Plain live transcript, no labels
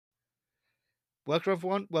Welcome,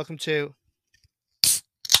 everyone. Welcome to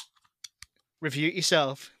Review It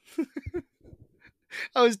Yourself.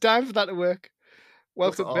 I was dying for that to work.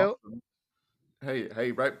 That's Welcome, Bill. awesome.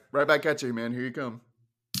 Hey, right back at you, man. Here you come.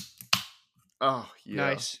 Oh, yeah.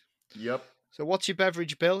 Nice. Yep. So, what's your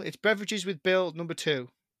beverage, Bill? It's Beverages with Bill number 2,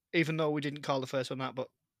 even though we didn't call the first one that, but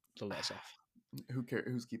they'll let us off. Who cares?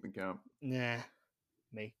 Who's keeping count? Nah,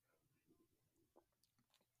 me.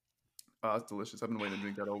 Oh, that's delicious. I've been waiting to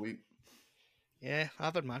drink that all week. Yeah,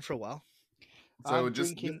 I've had mine for a while. So I'm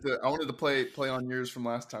just drinking. I wanted to play on yours from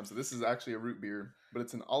last time. So this is actually a root beer, but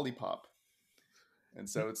it's an Olipop, and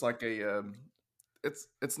so it's like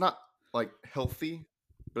it's not like healthy,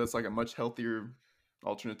 but it's like a much healthier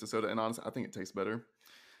alternate to soda. And honestly, I think it tastes better.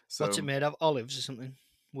 What's it So made of? Olives or something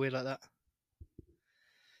weird like that.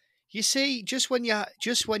 You see, just when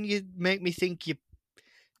you make me think you're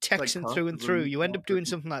it's like Texan through and through, constantly. you end up doing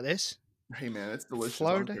something like this. Hey man, it's delicious. I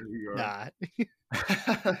don't Florida? care who you are.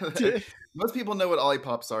 Nah. Most people know what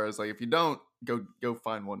Ollipops are. Is like if you don't, go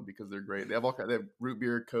find one because they're great. They have all kind. They have root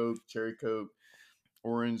beer, Coke, cherry Coke,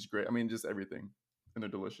 orange, grape. I mean, just everything, and they're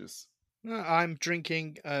delicious. No, I'm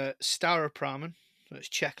drinking Staropramen. It's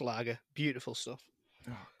Czech lager. Beautiful stuff.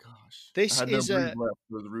 Oh gosh, I This had no is brews a left.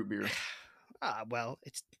 It was root beer. well,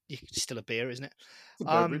 it's still a beer, isn't it? It's a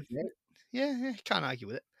beverage, Um, right? yeah, can't argue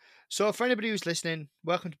with it. So for anybody who's listening,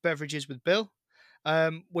 welcome to Beverages with Bill.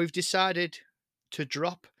 We've decided to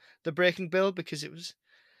drop the Breaking Bill because it was,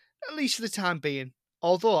 at least for the time being.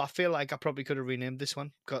 Although I feel like I probably could have renamed this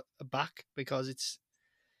one, got back because it's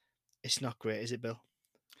not great, is it, Bill?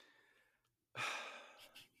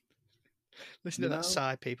 Listen You to that know,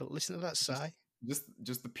 sigh, people. Listen to that just sigh.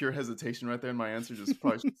 just the pure hesitation right there in my answer just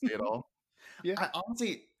probably should say it all. Yeah, I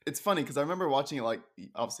honestly, it's funny because I remember watching it like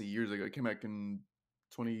obviously years ago. It came back in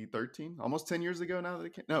 2013, almost 10 years ago now that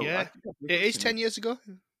it came. No, I yeah. think it It was is 10 years. 10 years ago.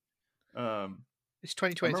 Um, It's I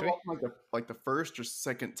remember 2023. watching like the first or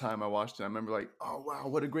second time I watched it. I remember like, oh wow,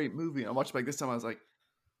 what a great movie. And I watched it like this time. I was like,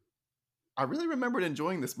 I really remembered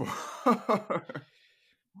enjoying this more.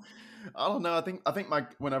 I don't know. I think my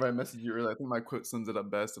whenever I messaged you earlier, I think my quote sums it up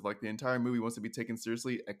best. Of like the entire movie wants to be taken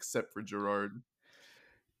seriously except for Gerard.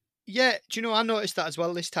 Yeah, do you know I noticed that as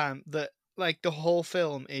well this time that like the whole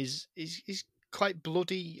film is quite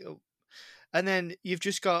bloody, and then you've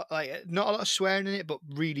just got like not a lot of swearing in it, but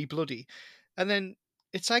really bloody, and then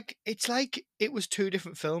it's like it was two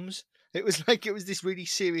different films. It was like it was this really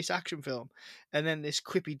serious action film, and then this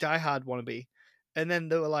quippy Die Hard wannabe, and then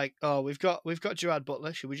they were like, "Oh, we've got Gerard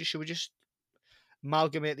Butler. Should we just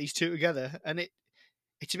amalgamate these two together?" And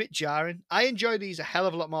it's a bit jarring. I enjoy these a hell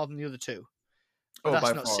of a lot more than the other two, but Oh, that's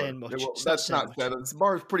by not far. saying Yeah, much. well, It's not that's saying not said. much. The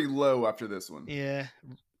bar is pretty low after this one. Yeah,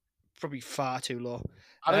 probably far too low.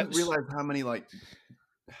 I didn't S- realize how many like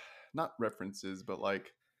not references, but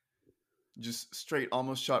like just straight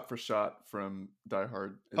almost shot for shot from Die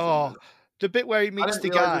Hard is in oh, this. the bit where he I meets didn't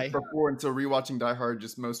the realize this guy. before until rewatching Die Hard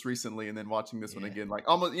just most recently and then watching this one Yeah, again. Like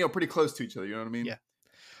almost, pretty close to each other. You know what I mean? yeah.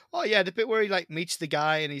 Oh yeah, the bit where he like meets the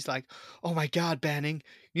guy and he's like, "Oh my God, Banning,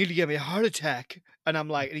 you need to give me a heart attack." And I'm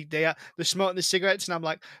like, they're smoking the cigarettes, and I'm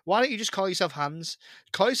like, "Why don't you just call yourself Hans?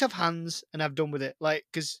 Call yourself Hans, and have done with it." Like,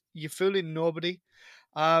 because you're fooling nobody.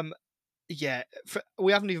 Um, yeah.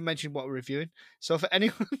 We haven't even mentioned what we're reviewing. So for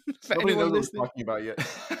anyone, for Nobody anyone knows what we're listening, talking about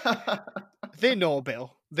yet. they know,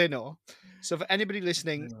 Bill. They know. So for anybody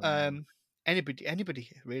listening, Oh. anybody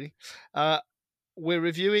really, uh, we're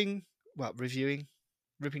reviewing,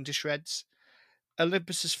 ripping to shreds.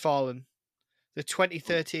 Olympus Has Fallen, the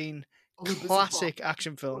 2013 Olympus has fallen. classic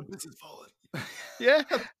action film. Olympus has fallen. Yeah,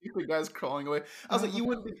 The guys crawling away. I was like, uh, you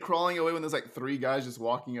wouldn't be crawling away when there's like three guys just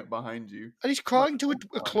walking up behind you. and he's I'm like, crawling to come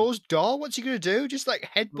a on. closed door. What's he gonna do? Just like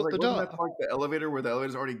I was headbutt like, the wasn't that door? like the elevator where the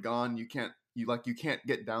elevator's already gone? You can't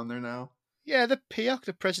get down there now. Yeah, the PIOC,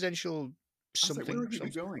 the presidential I was like, where something would you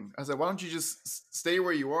be something. going? I was like, why don't you just stay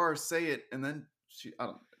where you are, say it, and then I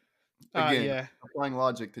don't. Again, Yeah, applying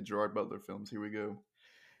logic to Gerard Butler films. Here we go.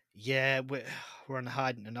 yeah. We're on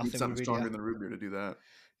hiding to Need nothing. We something really stronger are. than root beer to do that.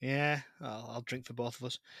 Yeah, I'll drink for both of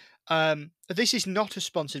us. This is not a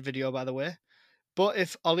sponsored video, by the way. But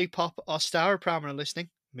if Olipop or Star Primer are listening,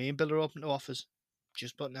 me and Bill are open to offers.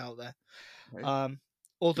 Just putting it out there. Hey, Um, keep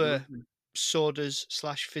it other listening. sodas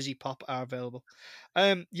slash fizzy pop are available.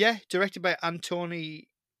 Yeah, directed by Antonio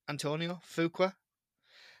Fuqua,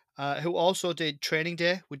 who also did Training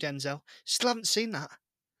Day with Denzel. Still haven't seen that.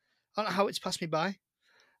 I don't know how it's passed me by.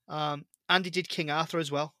 And he did King Arthur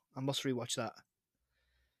as well. I must rewatch that.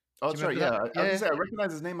 Oh, Do you that's right. remember Yeah, that? I was gonna Yeah, say I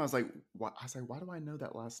recognize his name. I was like, why? I was like, why do I know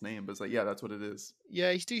that last name? But it's like, yeah, that's what it is.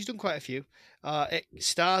 yeah, he's done quite a few. It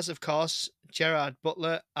stars, of course, Gerard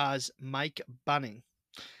Butler as Mike Banning.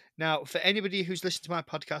 Now, for anybody who's listened to my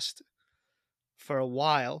podcast for a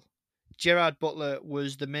while, Gerard Butler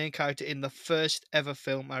was the main character in the first ever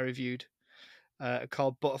film I reviewed,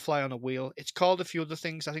 called Butterfly on a Wheel. It's called a few other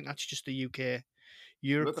things. I think that's just the UK, Was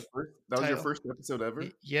Europe that the first? That was your title. first episode ever?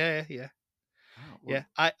 Yeah. Wow.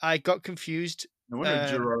 Yeah. I got confused. No wonder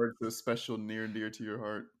Gerard's so special, near and dear to your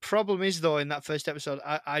heart. Problem is, though, in that first episode,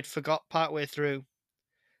 I'd forgot partway through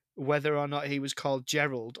whether or not he was called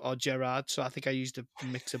Gerald or Gerard, so I think I used a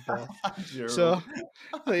mix of both. Gerald. So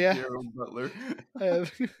yeah, Gerald Butler.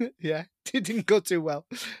 yeah, it didn't go too well.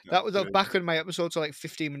 That was good. back when my episodes were like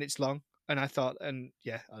 15 minutes long, and I thought, and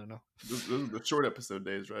yeah, I don't know. Those are the short episode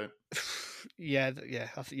days, right? Yeah.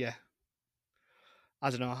 I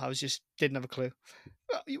don't know. I was just didn't have a clue.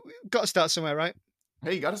 Well, you got to start somewhere, right?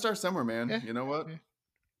 Hey, you got to start somewhere, man. Yeah. You know what? Yeah.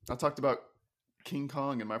 I talked about King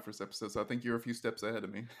Kong in my first episode, so I think you're a few steps ahead of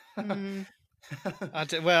me.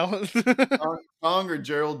 Well, Kong or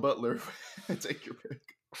Gerald Butler, take your pick.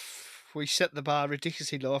 We set the bar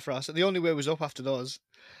ridiculously low for us. The only way was up after those.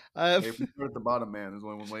 Hey, if we start at the bottom, man, there's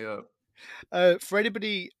only one way up. For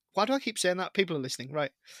anybody, why do I keep saying that? People are listening,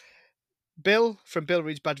 right? Bill from Bill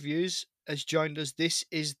Reads Bad Views has joined us. This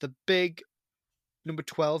is the big number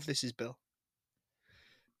 12. This is Bill.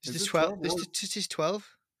 Is this 12? This is 12.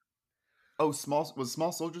 Oh, was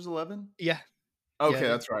Small Soldiers 11? Yeah. Okay, Yeah,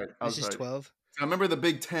 that's right. This is 12. I remember the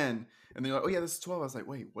Big 10, and they're like, "Oh yeah, this is 12." I was like,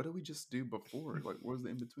 "Wait, what did we just do before? Like, what was the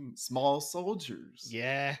in between?" Small Soldiers.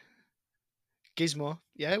 Yeah. Gizmo.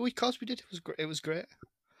 Yeah, of course we did. It was great.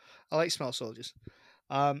 I like Small Soldiers.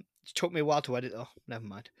 It took me a while to edit though. Never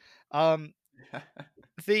mind.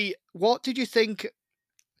 What did you think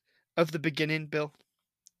of the beginning, Bill?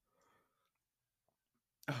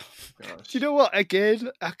 Oh gosh. Do you know what?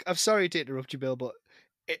 Again, I'm sorry to interrupt you, Bill, but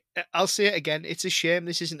I'll say it again. It's a shame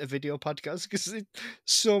this isn't a video podcast because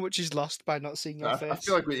so much is lost by not seeing your face. I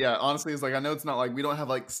feel like honestly, it's like I know it's not like we don't have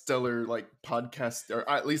like stellar like podcast, or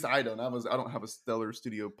at least I don't. I don't have a stellar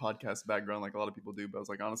studio podcast background like a lot of people do. But I was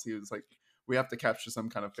like, honestly, it's like we have to capture some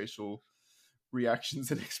kind of facial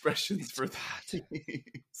reactions and expressions for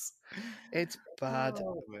things. It's bad.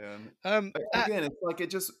 Oh man. Again, it's like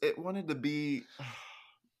it wanted to be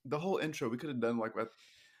the whole intro. We could have done like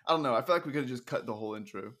I don't know. I feel like we could have just cut the whole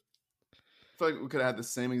intro. I feel like we could have had the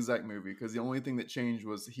same exact movie because the only thing that changed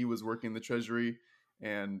was he was working the treasury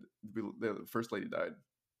and the first lady died,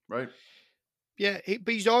 right? Yeah,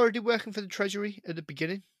 but he's already working for the treasury at the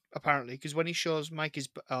beginning, apparently, because when he shows Mike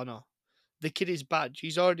the kid is badge,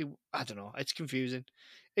 he's already, I don't know, it's confusing.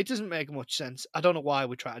 It doesn't make much sense. I don't know why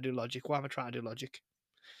we try to do logic. Why am I trying to do logic?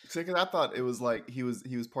 Because I thought it was like he was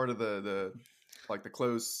part of the like the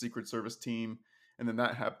closed Secret Service team. And then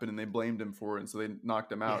that happened, and they blamed him for it, and so they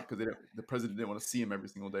knocked him out because the president didn't want to see him every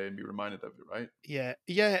single day and be reminded of it, right?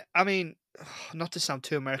 Yeah. I mean, not to sound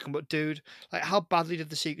too American, but dude, like, how badly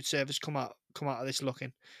did the Secret Service come out of this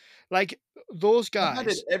looking? Like those guys. How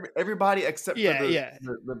did everybody except for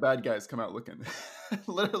the bad guys come out looking?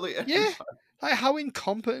 Literally, everybody. Yeah. Like, how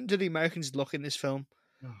incompetent do the Americans look in this film?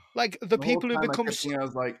 Like the people who become. I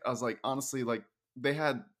was like, honestly, like they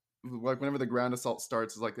had like whenever the ground assault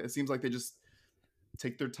starts, it's like it seems like they just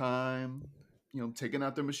take their time, taking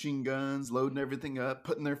out their machine guns, loading everything up,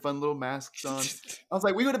 putting their fun little masks on. I was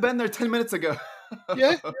like, we would have been there 10 minutes ago.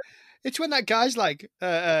 Yeah. It's when that guy's like,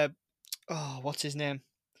 what's his name?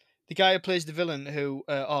 The guy who plays the villain who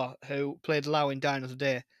played Lau in Die Another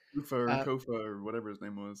Day. Kofa, or whatever his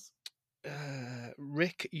name was.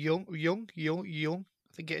 Rick Young,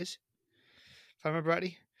 I think it is. If I remember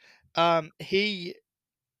rightly.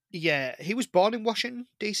 He was born in Washington,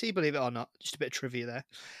 D.C., believe it or not. Just a bit of trivia there.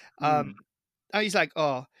 And he's like,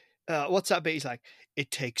 what's that bit? He's like,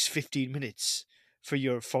 it takes 15 minutes for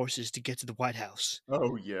your forces to get to the White House.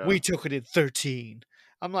 Oh, yeah. We took it in 13.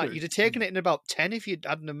 I'm like, you'd have taken it in about 10 if you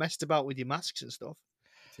hadn't messed about with your masks and stuff.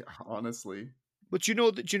 Yeah, honestly. But do you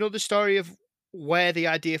know the story of where the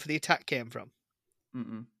idea for the attack came from?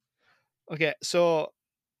 Mm-mm. Okay, so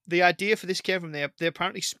the idea for this came from they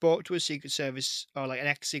apparently spoke to a Secret Service or like an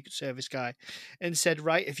ex-Secret Service guy and said,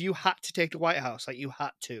 right, if you had to take the White House, like you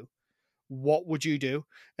had to, what would you do?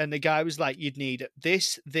 And the guy was like, you'd need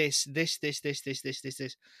this at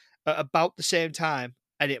about the same time,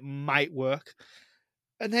 and it might work.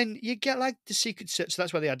 And then you get like the Secret Service, so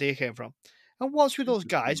that's where the idea came from. And what's with those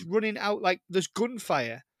guys running out, like there's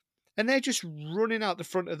gunfire, and they're just running out the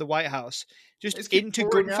front of the White House, just into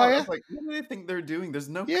gunfire. Like, what do they think they're doing? There's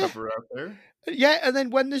no cover out there. Yeah, and then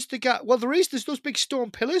when there's the guy, there's those big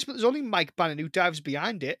stone pillars, but there's only Mike Bannon who dives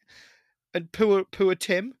behind it, and poor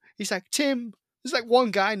Tim. He's like, Tim. There's like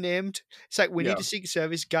one guy named. It's like we need a Secret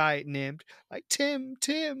Service guy named like Tim.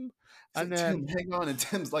 He's And like, Tim, hang on, and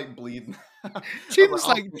Tim's like bleeding. I was like, Tim's oh,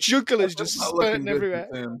 like jugulars that's just not looking spurting good everywhere.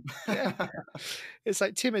 for Tim. Yeah. It's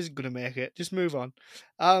like Tim isn't gonna make it. Just move on.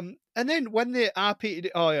 And then when the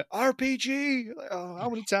RPG, like, oh, how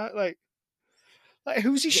many times? Like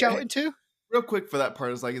who's he shouting to? Real quick for that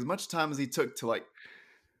part is like as much time as he took to like,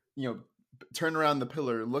 turn around the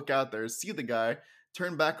pillar, look out there, see the guy,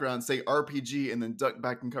 turn back around, say RPG, and then duck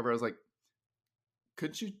back and cover. I was like,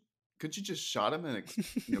 could you just shot him and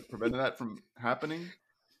prevented that from happening?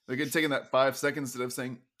 Like it taking that 5 seconds instead of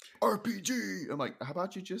saying RPG. I'm like, how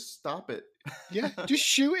about you just stop it? Yeah, just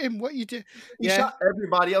shoot him. What you do? He shot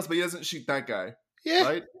everybody else, but he doesn't shoot that guy. Yeah.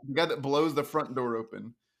 Right? The guy that blows the front door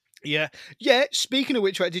open. Yeah. Yeah. Speaking of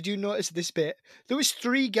which, right, did you notice this bit? There was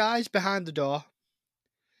 3 guys behind the door.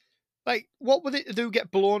 Like, what were they? They would get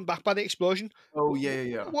blown back by the explosion. Oh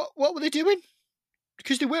yeah. What were they doing?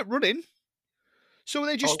 Because they weren't running. So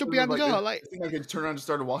they just stood behind the door. I think I could turn around and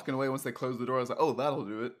started walking away once they closed the door. I was like, oh, that'll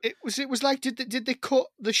do it. It was like, did they cut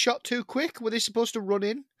the shot too quick? Were they supposed to run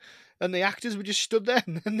in? And the actors were just stood there,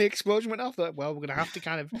 and then the explosion went off. They're like, well, we're gonna have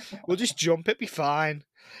to we'll just jump it, be fine.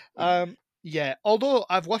 Yeah. Although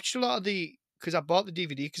I've watched a lot of because I bought the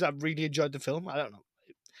DVD because I really enjoyed the film. I don't know.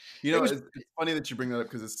 It's funny that you bring that up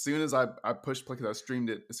because as soon as I pushed play, because I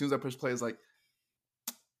streamed it, as soon as I pushed play, I was like,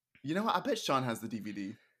 I bet Sean has the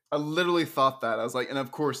DVD. I literally thought that. I was like, and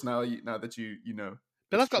of course now that you know.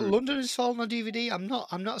 But I've got London Has Fallen on DVD. I'm not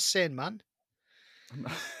a sane man. I'm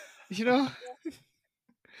gonna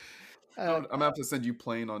have to send you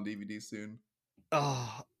Plane on DVD soon.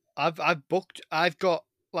 Oh, I've booked. I've got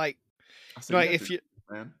like, if you,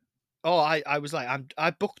 man. Oh, I was like,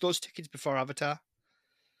 I booked those tickets before Avatar.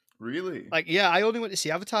 Really? Like, yeah, I only went to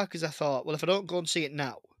see Avatar because I thought, well, if I don't go and see it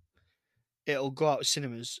now, it'll go out of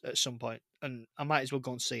cinemas at some point, and I might as well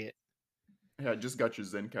go and see it. Yeah, I just got your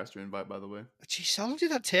Zencastr invite, by the way. Jeez, how long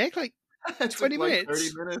did that take? Like 20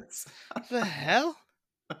 minutes? 30 minutes. What the hell?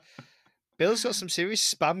 Bill's got some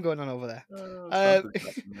serious spam going on over there.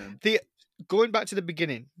 Going back to the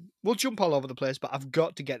beginning, we'll jump all over the place, but I've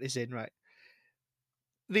got to get this in, right?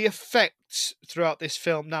 The effects throughout this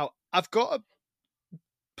film. Now, I've got to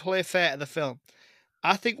play fair to the film.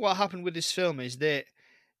 I think what happened with this film is they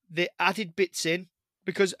added bits in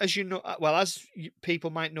because, as you know, well, as people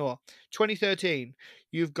might know, 2013,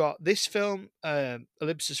 you've got this film,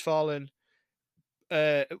 Olympus Has Fallen,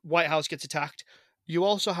 White House Gets Attacked. You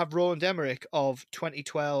also have Roland Emmerich of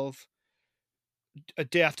 2012, A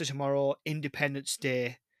Day After Tomorrow, Independence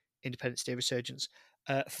Day Resurgence,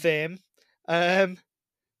 Fame, Moonfall,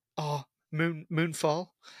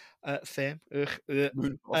 Fame,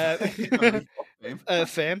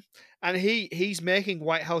 Fame, and he's making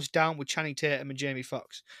White House Down with Channing Tatum and Jamie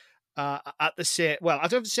Foxx at the same. Well, I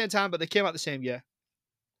don't know at the same time, but they came out the same year.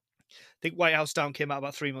 I think White House Down came out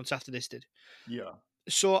about 3 months after this did. Yeah.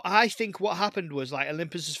 So I think what happened was like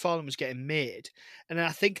Olympus Has Fallen was getting made, and then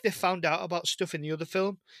I think they found out about stuff in the other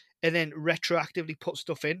film, and then retroactively put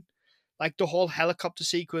stuff in, like the whole helicopter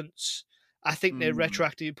sequence. I think they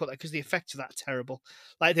retroactively put that because the effects of that are terrible.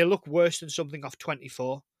 Like they look worse than something off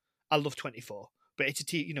 24. I love 24, but it's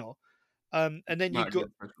and then you go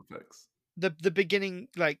the beginning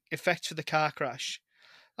like effects for the car crash,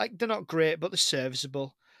 like they're not great, but they're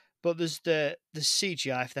serviceable. But there's the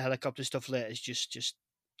CGI for the helicopter stuff later is just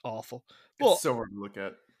awful. But it's so hard to look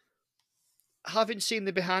at. Having seen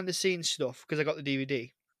the behind the scenes stuff because I got the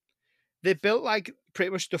DVD, they built like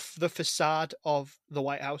pretty much the facade of the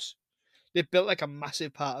White House. They built like a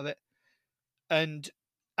massive part of it, and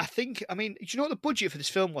I think, do you know what the budget for this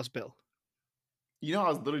film was, Bill? I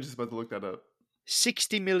was literally just about to look that up.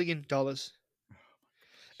 $60 million,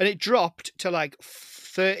 and it dropped to like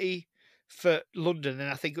 30 for London, and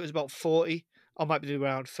I think it was about 40. I might be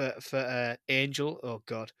around for Angel. Oh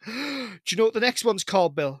God, do you know what the next one's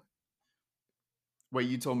called, Bill? Wait,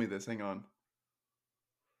 you told me this. Hang on.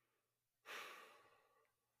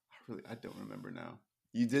 I don't remember now.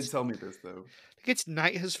 You did tell me this though. I think it's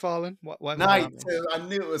Night Has Fallen. What Night? I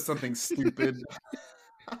knew it was something stupid.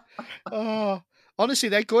 Oh, honestly,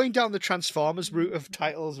 they're going down the Transformers route of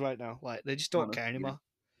titles right now. Like they just don't care anymore.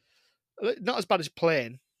 Not as bad as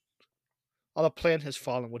Plane. Although Plane Has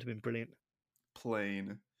Fallen would have been brilliant.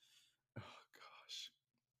 Plane. Oh gosh,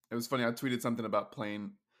 it was funny. I tweeted something about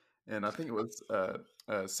Plane, and I think it was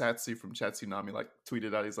Satsu from Chat Tsunami like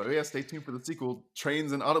tweeted out. He's like, "Oh yeah, stay tuned for the sequel,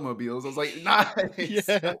 Trains and Automobiles." I was like, "Nice."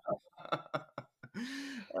 Yeah. I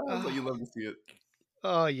was like, you love to see it.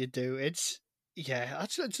 Oh, you do. It's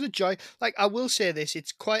a joy. Like I will say this,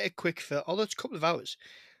 it's quite a quick film, although it's a couple of hours.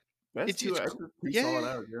 It's pretty solid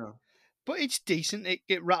hours, yeah. But it's decent.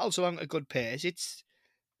 It rattles along at a good pace. It's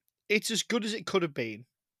as good as it could have been,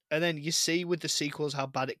 and then you see with the sequels how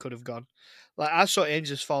bad it could have gone. Like I saw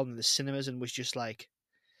Angels Fall in the cinemas and was just like,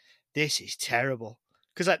 this is terrible.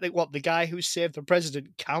 Because I think what the guy who saved the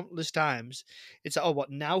president countless times, it's like, oh, what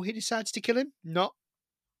now he decides to kill him? Not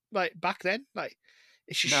like back then. Like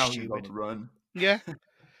it's just Now he's on stupid. the run. Yeah.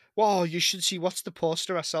 Well, you should see what's the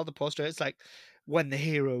poster. I saw the poster. It's like when the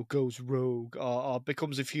hero goes rogue or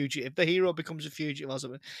becomes a fugitive. The hero becomes a fugitive or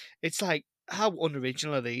something. It's like how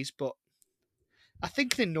unoriginal are these? But I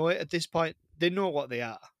think they know it at this point. They know what they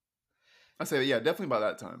are. I say, yeah, definitely by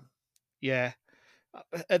that time. Yeah.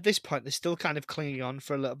 At this point, they're still kind of clinging on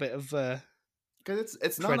for a little bit of Because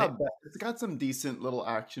it's not a credit. bad. It's got some decent little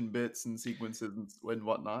action bits and sequences and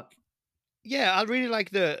whatnot. Yeah, I really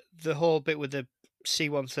like the whole bit with the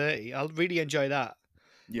C-130. I'll really enjoy that.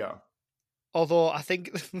 Yeah. Although I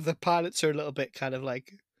think the pilots are a little bit kind of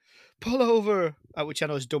like pull over, which I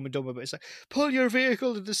know is Dumb and Dumber, but it's like pull your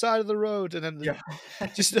vehicle to the side of the road, and then Yeah.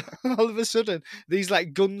 just all of a sudden these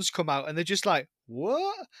like guns come out, and they're just like,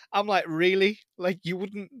 what? I'm like, really? Like you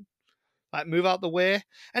wouldn't like move out the way?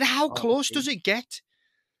 And how close does it get?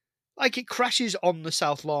 Like it crashes on the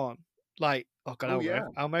South Lawn. Like, oh god, Oh yeah.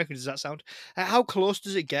 how American does that sound? How close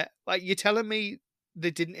does it get? Like you're telling me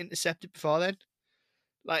they didn't intercept it before then?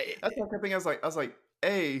 Like, That's like the thing. I was like,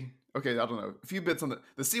 okay, I don't know. A few bits on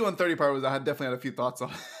the C-130 part was I had definitely had a few thoughts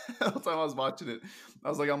on the whole time I was watching it. I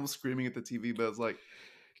was like almost screaming at the TV, but I was like,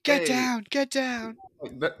 get down, get down.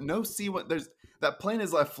 like no C-1. There's that plane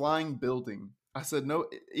is a flying building. I said no,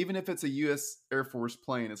 even if it's a U.S. Air Force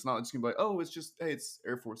plane, it's not just gonna be like, oh, it's just hey, it's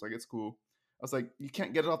Air Force, like it's cool. I was like, you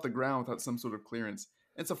can't get it off the ground without some sort of clearance.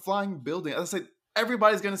 It's a flying building. I was like,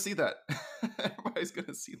 everybody's gonna see that. Everybody's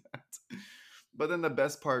gonna see that. But then the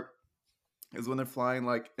best part is when they're flying,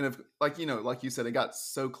 like, and if, like like you said, it got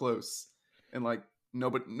so close, and like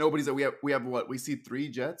nobody's that we have what we see 3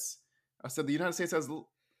 jets. I said the United States has a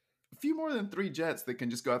few more than 3 jets that can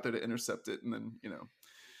just go out there to intercept it, and then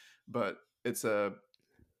but it's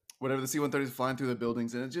whatever the C-130 is flying through the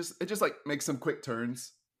buildings, and it just like makes some quick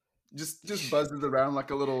turns, just buzzes around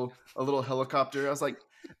like a little helicopter.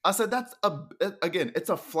 I said that's again, it's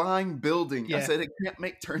a flying building. Yeah. I said it can't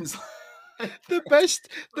make turns. The best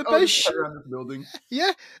around this building.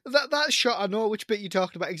 Yeah, that shot. I know which bit you're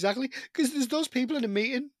talking about exactly because there's those people in a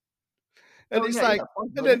meeting, and it's like,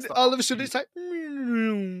 and then all of a sudden it's like,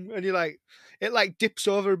 and you're like, it like dips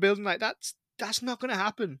over a building. Like that's not gonna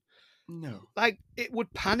happen. No, Like it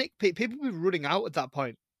would panic. People would be running out at that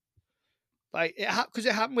point. Like because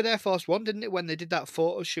it happened with Air Force One, didn't it? When they did that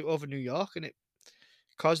photo shoot over New York, and it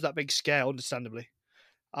caused that big scare, understandably.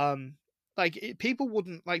 People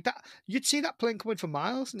wouldn't like that. You'd see that plane coming for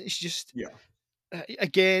miles, and it's just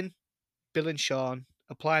again, Bill and Sean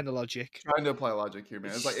applying the logic. Trying to apply logic here,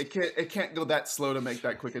 man. It's like it can't go that slow to make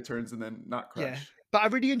that quick of turns and then not crash. Yeah, but I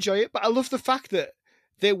really enjoy it. But I love the fact that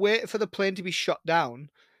they wait for the plane to be shot down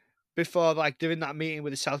before like doing that meeting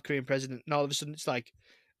with the South Korean president, and all of a sudden it's like,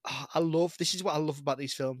 oh, this is what I love about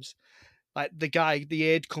these films. Like the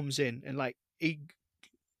aide comes in and like he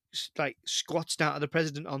like squats down to the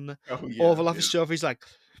president on the Oval Office sofa. He's like,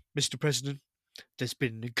 Mr. President, there's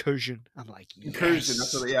been an incursion. I'm like, yes. Incursion.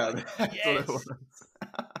 That's what, that's yes. what it was.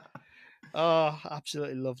 Oh,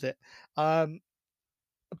 absolutely loved it. But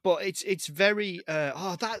it's very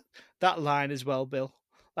that line as well, Bill.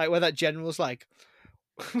 Like where that general's like,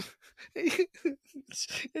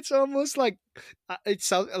 it's almost like it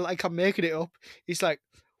sounds like I'm making it up. He's like,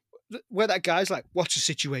 where that guy's like, what's the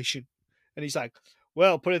situation? And he's like,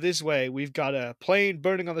 well, put it this way, we've got a plane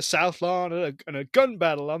burning on the South Lawn and a gun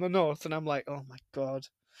battle on the North. And I'm like, oh my God.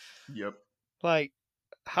 Yep. Like,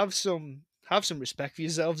 have some respect for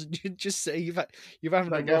yourselves and just say you've had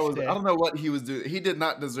that guy was, I don't know what he was doing. He did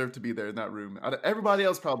not deserve to be there in that room. Everybody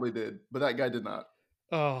else probably did, but that guy did not.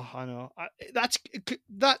 Oh, I know.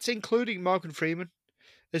 That's including Morgan Freeman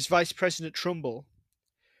as Vice President Trumbull,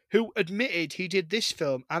 who admitted he did this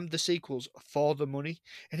film and the sequels for the money,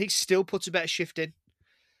 and he still puts a better shift in.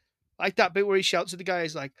 Like that bit where he shouts at the guy,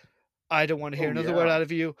 he's like, I don't want to hear another word out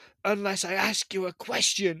of you unless I ask you a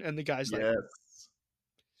question. And the guy's like,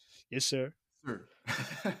 yes, sir. Sure.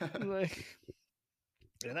 Like,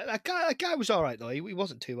 that guy was all right, though. He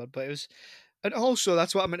wasn't too bad, but it was... And also,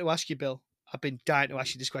 that's what I meant to ask you, Bill. I've been dying to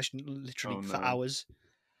ask you this question literally for hours.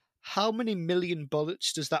 How many million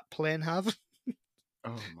bullets does that plane have?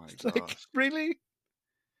 Oh my gosh. Like, really?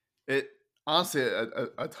 It honestly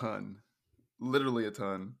a ton. Literally a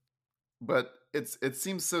ton. But it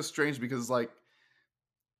seems so strange because like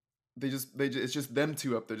it's just them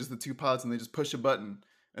two up there, just the two pilots, and they just push a button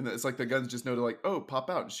and it's like the guns just know to like, oh,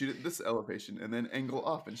 pop out and shoot at this elevation and then angle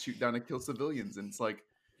off and shoot down and kill civilians. And it's like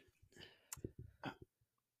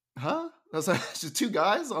Huh? That's like just two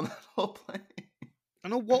guys on that whole plane. I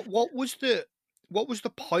know what was the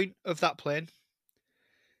point of that plane?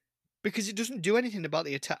 Because it doesn't do anything about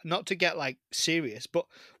the attack. Not to get like serious, but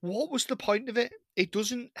what was the point of it? It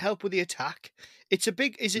doesn't help with the attack. It's a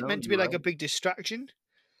big. Is it No, meant to be you're like a right. big distraction?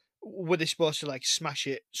 Were they supposed to like smash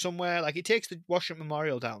it somewhere? Like it takes the Washington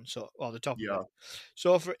Memorial down, so or the top of it. Yeah.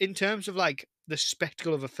 So for in terms of like the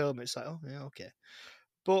spectacle of a film, it's like, oh yeah, okay.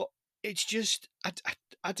 But it's just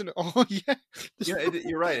I don't know. Oh yeah, Yeah,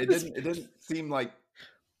 you're right. It didn't seem like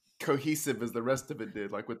cohesive as the rest of it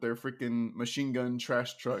did, like with their freaking machine gun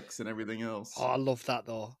trash trucks and everything Oh, else. I love that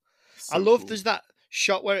though. I So love cool. there's that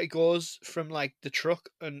shot where it goes from like the truck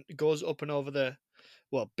and goes up and over the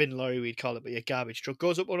bin lorry we'd call it, but your garbage truck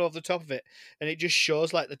goes up and over the top of it, and it just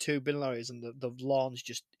shows like the two bin lorries and the lawn's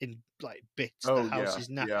just in like bits. The Oh house yeah, is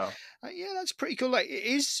not. yeah, Yeah, that's pretty cool. Like it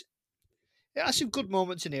is. It has some good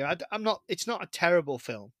moments in here. I'm not. It's not a terrible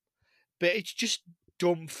film, but it's just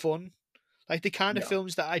dumb fun. Like the kind of yeah.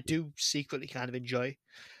 films that I do secretly kind of enjoy.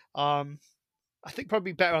 Um, I think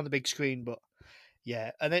probably better on the big screen, but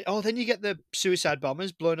yeah. And then you get the suicide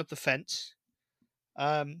bombers blowing up the fence.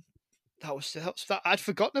 Um, that I'd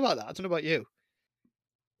forgotten about that. I don't know about you.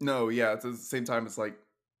 No, yeah. It's at the same time. It's like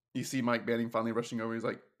you see Mike Banning finally rushing over. He's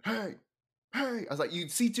like, "Hey, hey!" I was like, you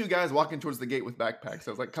see two guys walking towards the gate with backpacks.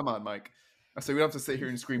 I was like, "Come on, Mike." I said, "We don't have to sit here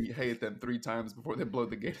and scream hey at them 3 times before they blow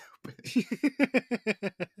the gate open."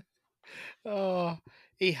 Oh,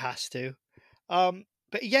 he has to.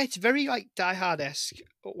 But yeah, it's very like Die Hard esque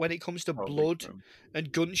when it comes to Oh, big blood time.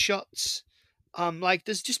 and gunshots. Like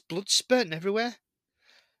there's just blood spurting everywhere.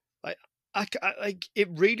 Like like it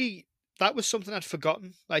really. That was something I'd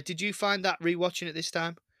forgotten. Like, did you find that rewatching it this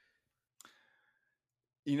time?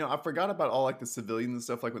 I forgot about all like the civilians and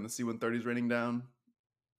stuff, like when the C-130 is raining down.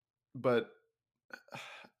 But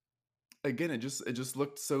again, it just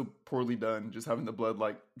looked so poorly done. Just having the blood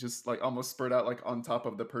like just like almost spurt out like on top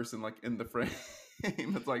of the person like in the frame.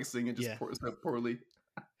 It's like seeing it just Yeah, pour so poorly.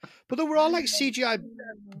 but they were all like CGI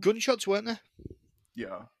gunshots, weren't they?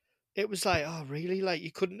 Yeah, It was like, oh really? Like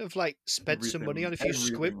you couldn't have like spent some money on a few everything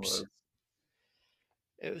squibs. was.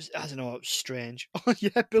 It was, I don't know, it was strange. Oh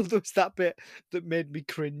yeah, Bill, there was that bit that made me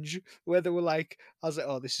cringe where they were like, I was like,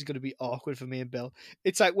 oh, this is going to be awkward for me and Bill.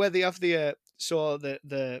 It's like where they have the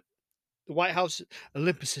White House,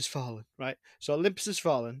 Olympus has fallen, right? So Olympus has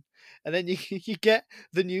fallen, and then you you get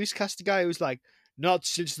the newscaster guy who's like, not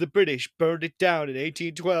since the British burned it down in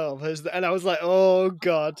 1812 and I was like, oh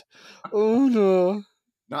god, oh no.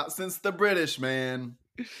 Not since the British, man.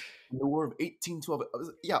 In the War of 1812.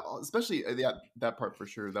 Yeah, especially yeah, that part for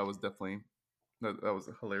sure. That was definitely that was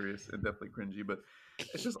hilarious and definitely cringy. But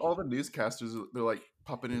it's just all the newscasters. They're like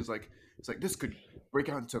popping in. It's like this could break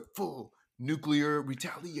out into full nuclear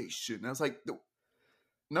retaliation. And I was like,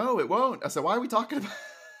 no, it won't. I said, why are we talking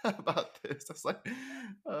about this? I was like,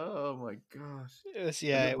 oh my gosh.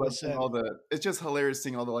 And Yeah, then it like was. seeing all the, it's just hilarious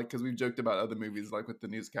seeing all the like, because we've joked about other movies like with the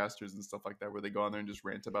newscasters and stuff like that, where they go on there and just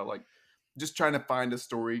rant about like just trying to find a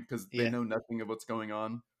story because they Yeah, know nothing of what's going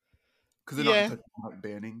on because they're not yeah. touching about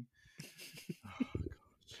banning. Oh,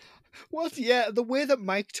 Well, yeah, the way that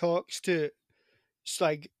Mike talks to, it's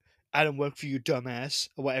like, I don't work for you, dumbass,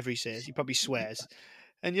 or whatever he says. He probably swears,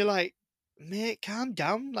 and you're like, mate, calm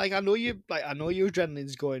down. Like, I know your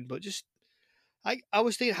adrenaline's going, but just, I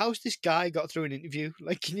was thinking, how's this guy got through an interview?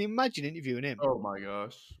 Like, can you imagine interviewing him? oh my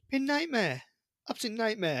gosh. Be a nightmare, absolute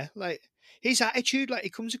nightmare. Like, his attitude, like, he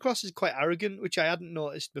comes across as quite arrogant, which I hadn't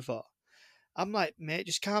noticed before. I'm like, mate,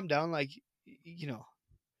 just calm down. Like, you know,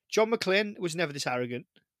 John McClane was never this arrogant.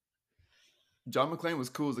 John McClane was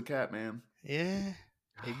cool as a cat, man. Yeah,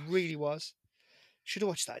 it really was. Should have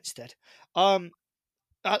watched that instead. Um,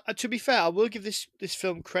 to be fair, I will give this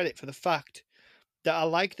film credit for the fact that I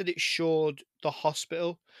like that it showed the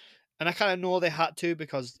hospital, and I kind of know they had to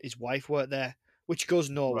because his wife worked there, which goes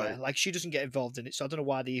nowhere. Right. Like she doesn't get involved in it, so I don't know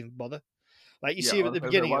why they even bother. Like you Yeah. see him at the I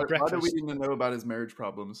was like, beginning why, at why do we breakfast. need to know about his marriage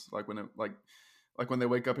problems? Like when it like when they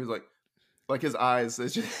wake up, he's like his eyes.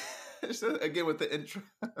 It's just again with the intro.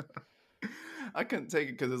 I couldn't take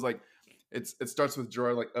it because it's like it starts with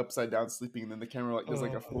Gerard like upside down sleeping, and then the camera like does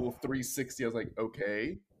like a full Oh, 360. I was like,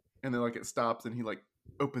 okay, and then like it stops, and he like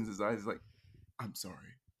opens his eyes. He's like, I'm sorry.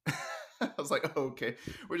 I was like, oh, okay,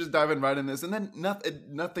 we're just diving right in this, and then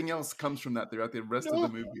nothing else comes from that throughout the rest of the no,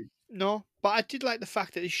 movie. no, but I did like the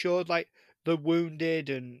fact that it showed like the wounded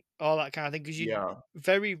and all that kind of thing because you Yeah,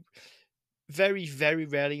 very very, very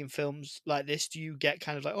rarely in films like this do you get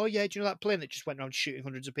kind of like, oh yeah, do you know that plane that just went around shooting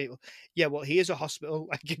hundreds of people? Yeah, well, here's a hospital.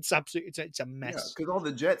 Like it's absolutely, it's a yeah, mess. because all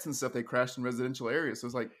the jets and stuff they crashed in residential areas. So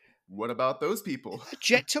it's like, what about those people? A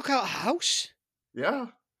jet took out a house.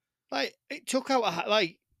 Yeah, Like it took out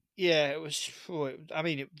like yeah, it was. I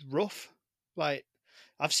mean, it was rough. Like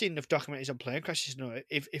I've seen enough documentaries on plane crashes to know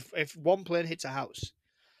if one plane hits a house,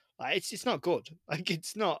 like it's not good. Like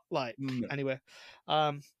it's not like No. anyway.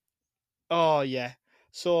 Um. Oh yeah.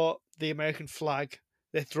 So the American flag,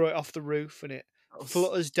 they throw it off the roof and it That was,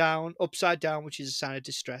 flutters down upside down, which is a sign of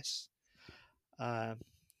distress. Um.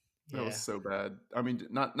 that was Yeah. so bad. I mean,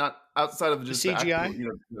 not outside of The just the actual,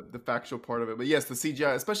 CGI. the factual part of it, but yes, the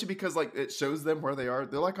CGI, especially because like it shows them where they are.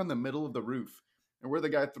 They're like on the middle of the roof, and where the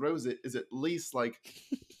guy throws it is at least like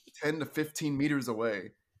 10 to 15 meters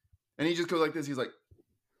away, and he just goes like this. He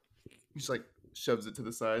just like shoves it to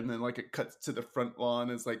the side, and then like it cuts to the front lawn.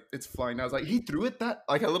 It's like it's flying. I was like, he threw it that.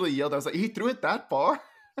 Like I literally yelled. I was like, he threw it that far.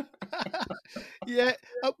 Yeah,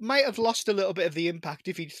 I might have lost a little bit of the impact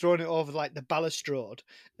if he'd thrown it over like the balustrade,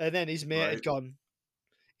 and then his mate had Right. gone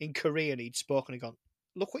in Korean. He'd spoken and gone,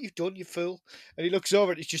 "Look what you've done, you fool!" And he looks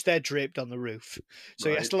over, and it's just there draped on the roof. So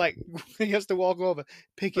he has Right. to like he has to walk over,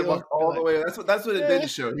 pick They it up, walked be all the like, way. That's what it "Yeah, did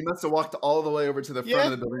show. He must have walked all the way over to the front yeah,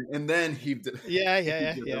 of the building, and then heaved it. yeah, yeah,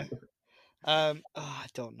 yeah, Heaved it yeah." over. I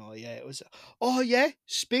don't know. Yeah, it was. Oh yeah.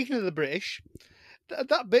 Speaking of the British,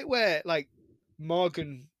 that bit where like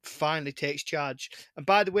Morgan finally takes charge, and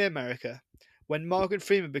by the way, America, when Morgan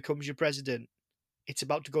Freeman becomes your president, it's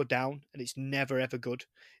about to go down, and it's never ever good.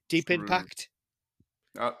 Deep True. Impact,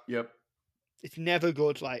 Yep. it's never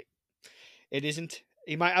good. Like it isn't.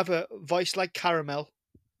 He might have a voice like Caramel,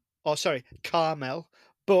 or sorry, Carmel,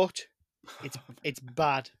 but it's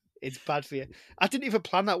bad. It's bad for you. I didn't even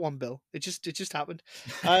plan that one, Bill. It just happened.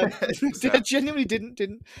 Just I happened. genuinely didn't.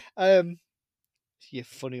 Um, you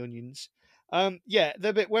funny onions. Yeah,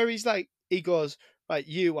 the bit where he's like, he goes, right,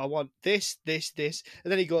 you, I want this, this, this,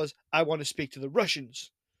 and then he goes, I want to speak to the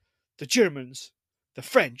Russians, the Germans, the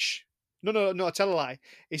French. No, no, no, tell a lie.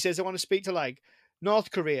 He says, I want to speak to like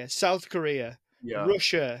North Korea, South Korea, Yeah.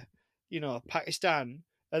 Russia, Pakistan,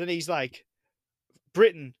 and then he's like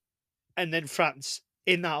Britain, and then France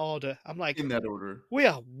in that order. I'm like, In that order. we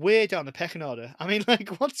are way down the pecking order. I mean, like,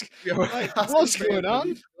 Yeah. I was gonna what's say, I going feel on?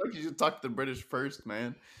 like you should talk to the British first,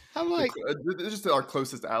 man. I'm like, They're just our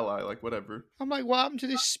closest ally. Like whatever. what happened to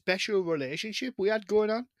this special relationship we had going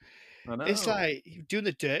on? I It's know. like you're doing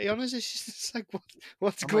the dirty on us. It's, just, it's like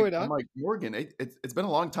what's I'm like going I'm on? like Morgan. It's been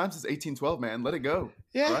a long time since 1812, man. Let it go. All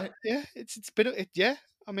Yeah, right. yeah. It's been yeah.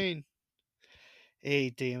 I mean, hey,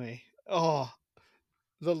 dear me. Oh,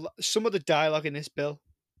 some of the dialogue in this, Bill.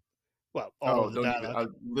 Well, all Oh, of the don't even.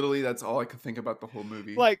 dialogue. Literally, that's all I could think about the whole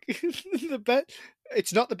movie. Like the best.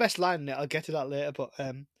 It's not the best line in it. I'll get to that later. But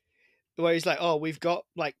where he's like, "Oh, we've got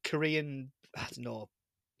like Korean, I don't know,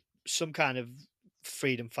 some kind of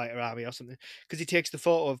freedom fighter army or something," because he takes the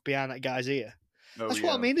photo of behind that guy's ear. Oh That's what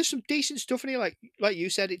I yeah. mean. There's some decent stuff in here, like you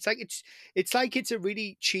said. It's like it's a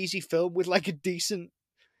really cheesy film with like a decent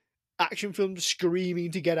action film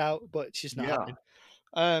screaming to get out, but it's just not Yeah. happening.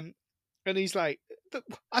 Um, and he's like,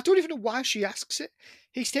 I don't even know why she asks it.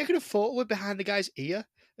 He's taking a photo with behind the guy's ear.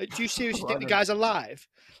 Do you seriously think the guy's alive?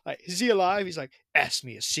 Like, is he alive? He's like, ask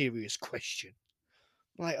me a serious question.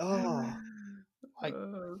 I'm like, oh, like,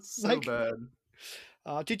 So like,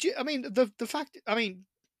 bad. did you? I mean, the fact. I mean,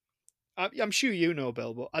 I'm sure you know,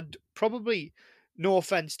 Bill, but I'd probably, no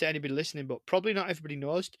offense to anybody listening, but probably not everybody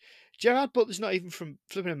knows. Gerard Butler's not even from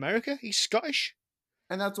flipping America. He's Scottish.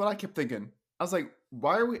 And that's what I kept thinking. I was like,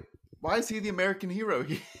 why is he the American hero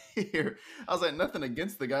here? I was like, nothing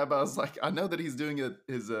against the guy, but I was like, I know that he's doing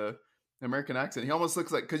his American accent. He almost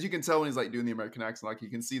looks like, because you can tell when he's like doing the American accent, like you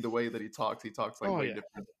can see the way that he talks. He talks like Oh way yeah.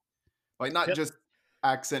 different, like not Yep. just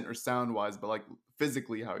accent or sound wise, but like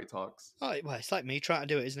physically how he talks. Oh, well, it's like me trying to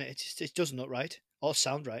do it, isn't it? It doesn't look right or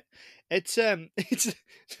sound right. It's it's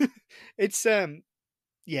it's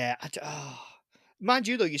yeah. Mind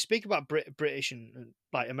you, though, you speak about British and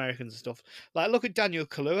like Americans and stuff. Like, look at Daniel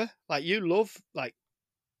Kaluuya. Like, you love like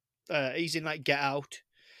he's in like Get Out.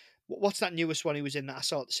 What's that newest one he was in that I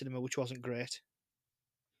saw at the cinema, which wasn't great?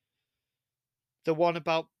 The one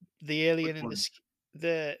about the Which alien in the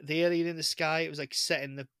one? the alien in the sky. It was like set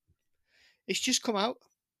in the. It's just come out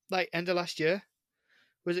like end of last year.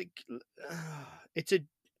 Was it? It's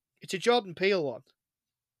a Jordan Peele one.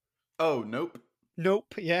 Oh, nope.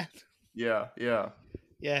 Nope. Yeah. Yeah, yeah.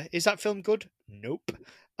 Yeah. Is that film good? Nope.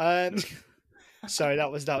 Um. No. Sorry,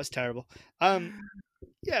 that was terrible.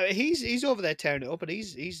 Yeah, he's over there tearing it up, and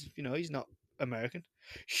he's he's not American.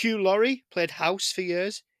 Hugh Laurie played House for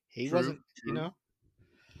years. He True, wasn't. true.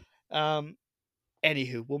 Um.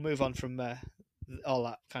 Anywho, we'll move on from all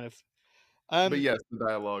that kind of. But Um. yes, the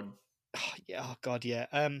dialogue. Yeah. Oh God. Yeah.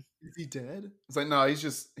 Is he dead? It's like no, he's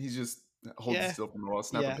just holds Yeah. still from the wall.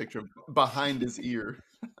 Snap a Yeah. picture behind his ear.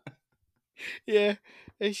 Yeah,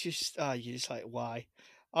 it's just you're just like, why?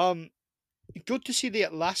 Um, Good to see they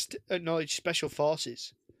at last acknowledge special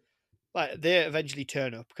forces. Like they eventually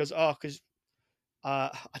turn up because I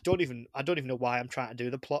don't even know why I'm trying to do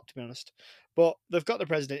the plot, to be honest. But they've got the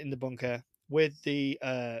president in the bunker with the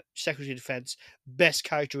Secretary of Defense, best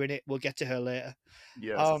character in it. We'll get to her later.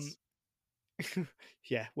 Um, Yes.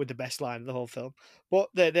 yeah, with the best line of the whole film. But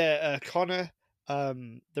they're Connor,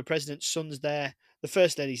 the president's son's there. The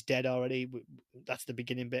first lady's dead already. That's the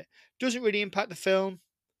beginning bit. Doesn't really impact the film.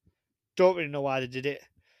 Don't really know why they did it.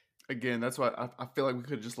 Again, that's why I feel like we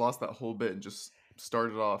could have just lost that whole bit and just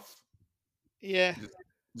started off, Yeah, just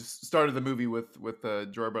just started the movie with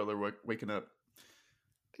Gerard Butler waking up.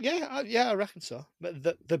 yeah, I reckon so. But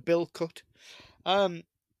the bill cut. Um,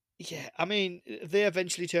 yeah, I mean, they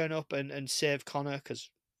eventually turn up and save Connor because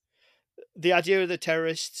the idea of the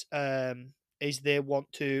terrorists is they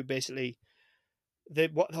want to basically they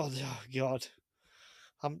what oh god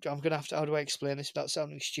I'm gonna have to how do I explain this without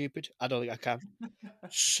sounding stupid? I don't think I can.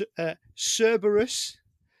 Cerberus,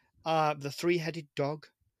 the three-headed dog,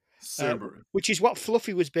 Cerberus. which is what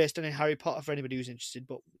Fluffy was based on in Harry Potter. For anybody who's interested,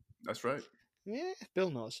 but That's right. yeah,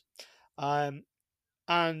 Bill knows. Um,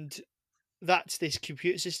 and that's this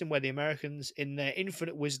computer system where the Americans, in their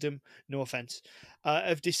infinite wisdom, no offense,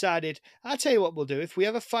 have decided. I'll tell you what we'll do. If we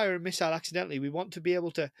ever fire a missile accidentally, we want to be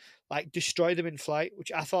able to like destroy them in flight,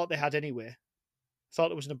 which I thought they had anyway.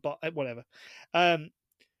 Thought it was a bot, whatever. Um,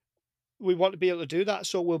 we want to be able to do that,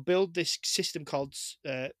 so we'll build this system called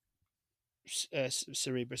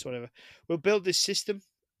Cerebrus, whatever. We'll build this system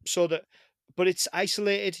so that, but it's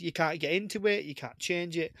isolated. You can't get into it. You can't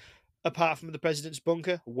change it, apart from the president's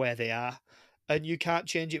bunker where they are, and you can't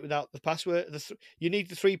change it without the password. You need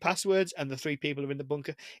the three passwords, and the three people are in the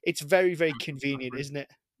bunker. It's very, very convenient, isn't it?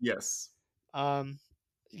 Yes. Um,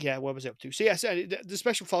 yeah. What was it up to? So yeah, so the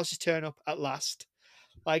special forces turn up at last.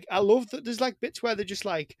 Like I love that there's like bits where they're just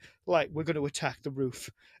like we're going to attack the roof,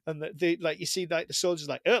 and they like you see like the soldiers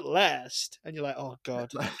like at last, and you're like, oh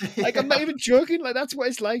god, like I'm not Yeah. even joking. Like that's what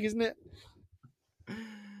it's like, isn't it?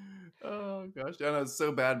 Oh gosh, yeah, no, it's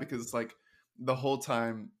so bad because it's like the whole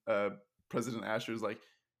time President Asher is like,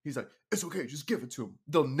 he's like, it's okay, just give it to them.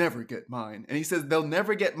 They'll never get mine. And he says they'll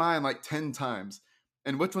never get mine like 10 times.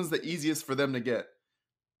 And which one's the easiest for them to get?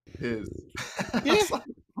 His. I Yeah, was like,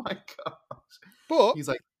 my God. but He's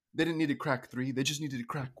like, they didn't need to crack three, they just needed to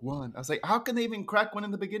crack one. I was like, how can they even crack one in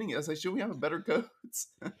the beginning? I was like, should we have a better codes?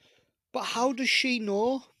 how does she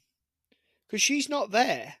know? Because she's not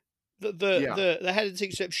there. Yeah, The head of the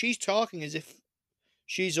Secret Service, she's talking as if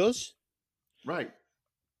she's us. right.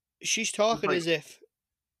 She's It's talking like as if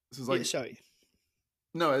this is yeah. like Sorry.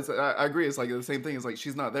 no, I agree. It's like the same thing. It's like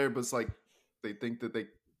she's not there, but it's like they think that they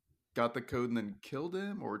got the code and then killed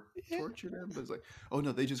him or Yeah, tortured him. But it's like, oh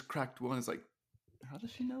no, they just cracked one. It's like, how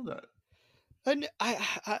does she know that? and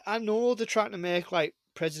I know they're trying to make like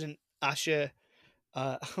President Asher.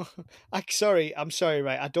 Uh, I'm sorry,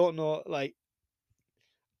 right? I don't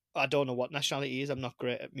know what nationality he is. I'm not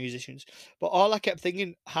great at musicians, but all I kept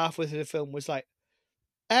thinking halfway through the film was like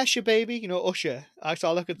Usher, baby, Usher. That's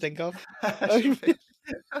all I could think of. She'll That's pay-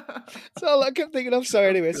 all I kept thinking of. Sorry,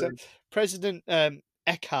 That's anyway. So good. President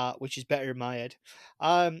Eckhart, which is better in my head,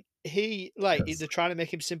 he Yes. they're trying to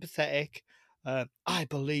make him sympathetic. I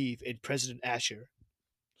believe in President Asher,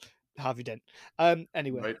 Harvey Dent.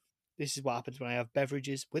 Anyway, Right. this is what happens when I have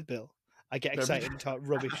beverages with Bill. I get Beverage. excited and talk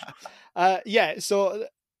rubbish. Yeah, so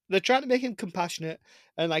they're trying to make him compassionate,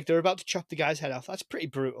 and like they're about to chop the guy's head off. That's pretty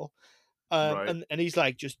brutal. Right. And he's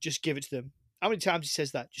like, just give it to them. How many times he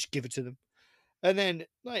says that? Just give it to them. And then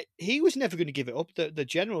like he was never going to give it up, the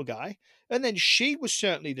general guy. And then she was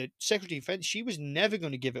certainly the Secretary of Defense. She was never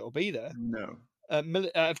going to give it up either. No.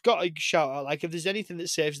 I've got to shout out, like, if there's anything that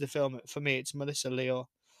saves the film for me, it's Melissa Leo.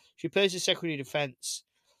 She plays the Secretary of Defense.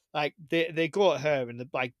 Like they go at her, and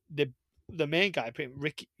the main guy,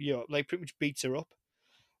 Ricky, like pretty much beats her up.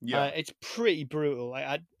 Yeah. It's pretty brutal.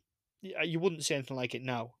 You wouldn't say anything like it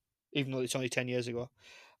now, even though it's only 10 years ago.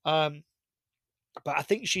 Um, but I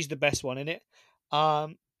think she's the best one in it.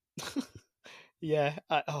 Um, yeah.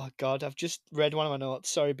 Oh God, I've just read one of my notes.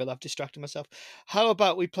 Sorry, Bill, I've distracted myself. How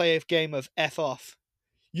about we play a game of F off?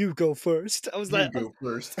 You go first. I was You like, go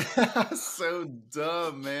first. So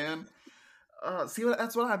dumb, man. See,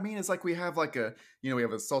 that's what I mean. It's like we have like we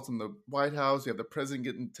have assaults in the White House. We have the president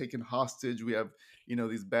getting taken hostage. We have,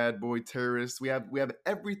 these bad boy terrorists. We have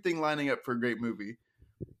everything lining up for a great movie.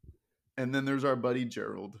 And then there's our buddy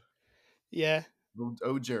Gerald. yeah,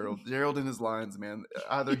 Oh, Gerald. Gerald and his lines, man.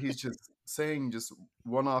 Either he's just saying just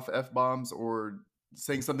one-off F-bombs or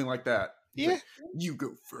saying something like that. He's yeah. like, you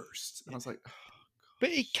go first. And I was like, but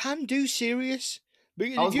it can do serious. But I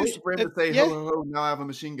it was used, waiting for him to say, "Ho yeah, ho ho! Now I have a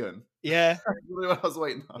machine gun." yeah, That's really what I was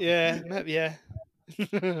waiting on. yeah, yeah.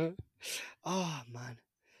 Oh man.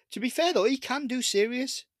 To be fair though, he can do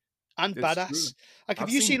serious and It's true. badass. Like, have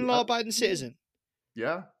I've you seen. seen Law Abiding Citizen?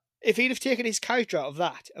 Yeah. If he'd have taken his character out of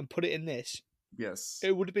that and put it in this, Yes.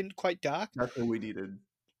 it would have been quite dark. That's what we needed.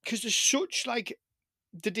 Because there's such like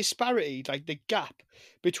the disparity, like the gap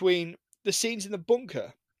between the scenes in the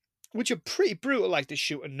bunker, which are pretty brutal, like they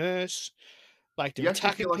shoot a nurse, like they're You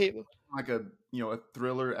actually feel attacking people. like a a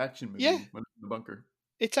thriller action Yeah, movie when it's in the bunker.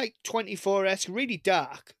 it's like 24-esque, really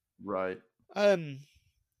dark. Right. Um,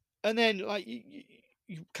 and then like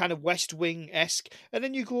you kind of West Wing esque, and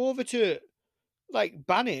then you go over to like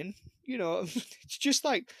Banning. It's just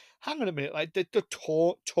like, hang on a minute, like the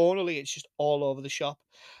tonally, it's just all over the shop.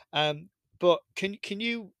 But can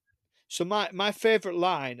you? So my favorite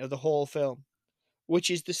line of the whole film, which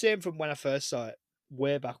is the same from when I first saw it,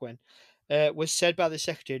 way back when, was said by the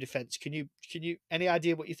Secretary of Defense. Can you any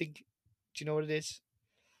idea what you think? Do you know what it is?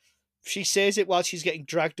 She says it while she's getting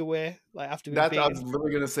dragged away, like after being I was beaten.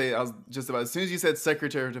 literally gonna say. I was just about as soon as you said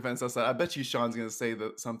Secretary of Defense, I said, I bet you Sean's gonna say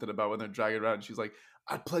something about when they're dragging around. And she's like,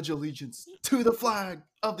 "I pledge allegiance to the flag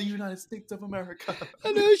of the United States of America."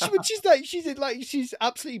 I know, but she's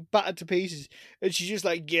absolutely battered to pieces, and she's just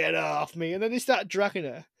like, "Get off me!" And then they start dragging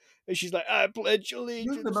her, and she's like, "I pledge She was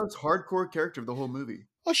the allegiance." most hardcore character of the whole movie.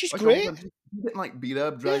 Oh, she's Like the whole great. time, she didn't like beat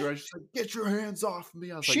up, drag Yeah, around. She's like, "Get your hands off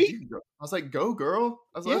me!" I was like, she "Dude, I was like, go, girl!"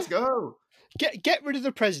 I was like, yeah. "Let's go!" Get rid of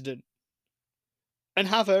the president and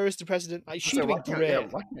have her as the president. Like, I she'd said, have "Why been can't? Yeah,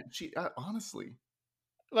 great. why can't she?" Honestly,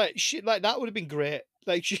 Like that would have been great.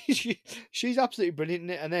 Like she's absolutely brilliant in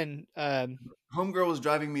it. And then Homegirl was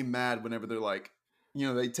driving me mad whenever they're like,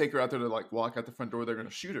 they take her out there to like walk out the front door. They're gonna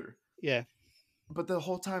shoot her. yeah, But the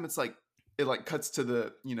whole time it's like it like cuts to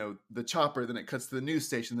the chopper, then it cuts to the news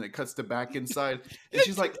station, then it cuts to back inside, and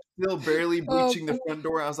she's like still barely oh, breaching the front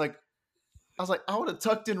door. I was like, I would have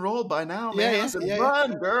tucked and rolled by now, yeah, man. I yeah, said, yeah, yeah.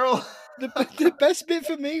 run, girl. The best bit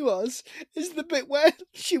for me is the bit where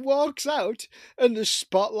she walks out and there's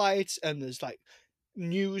spotlights and there's like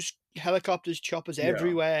news helicopters, choppers Yeah,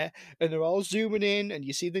 everywhere, and they're all zooming in, and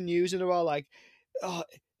you see the news, and they're all like, "Oh,"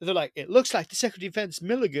 they're like, "It looks like the Secretary of Defense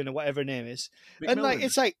Milligan or whatever her name is," and like McMillan.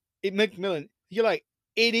 it's like it Macmillan. You're like,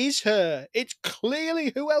 it is her. It's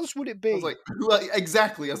clearly, who else would it I was be? like, who?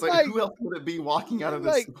 Exactly. I was like, Like, who else would it be walking out of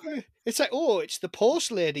this? like it's like, oh, it's the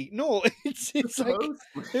post lady. No, it's like, Post?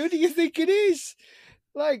 who do you think it is?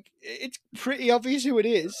 Like, it's pretty obvious who it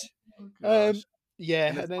is. Oh Um, gosh. yeah,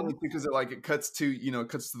 And it's and then funny because it cuts to it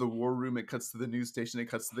cuts to the war room, it cuts to the news station, it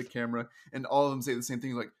cuts to the camera, and all of them say the same thing.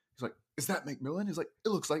 He's like, is that McMillan? He's like, it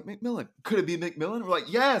looks like McMillan. Could it be McMillan? We're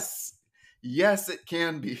like, yes, yes, it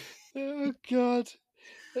can be. oh god,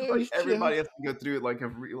 it Like was everybody just has to go through it, like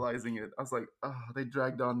of realizing it. I was like, oh, they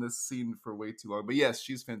dragged on this scene for way too long. But yes,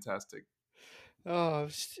 she's fantastic. oh,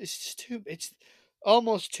 it's just it's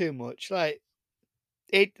almost too much. Like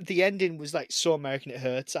the ending was like so American it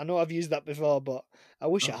hurts. I know I've used that before, but I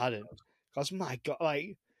wish I Oh, hadn't. Cause my god,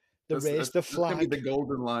 like the that's raise that's, the that's gonna be the flag.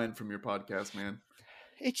 golden line from your podcast, man.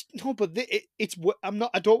 It's no, but I'm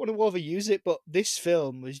not. I don't want to overuse it, but this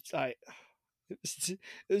film was like it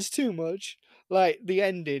was too much. Like the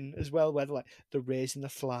ending as well, where they're raising the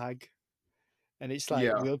flag, and it's like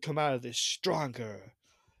Yeah, we'll come out of this stronger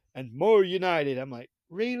and more united. I'm like,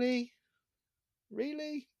 really,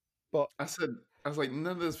 really, but I was like,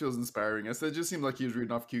 none of this feels inspiring. I said, it just seemed like he was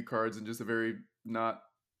reading off cue cards and just a very not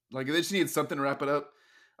like they just needed something to wrap it up.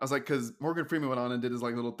 I was like, because Morgan Freeman went on and did his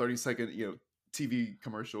like little 30-second TV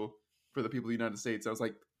commercial for the people of the United States.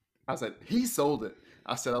 I said he sold it.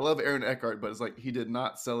 I said I love Aaron Eckhart, but it's like he did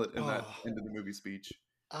not sell it in that oh, end of the movie speech.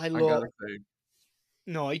 I I love. gotta say,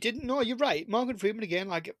 No, he didn't. No, you're right. Morgan Freeman again.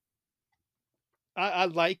 Like I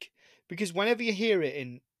like, because whenever you hear it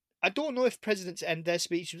in, I don't know if presidents end their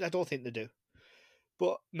speeches. I don't think they do,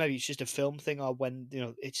 but maybe it's just a film thing, or when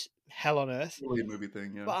it's hell on earth. really a movie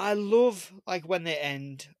thing, yeah. But I love like when they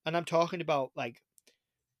end, and I'm talking about like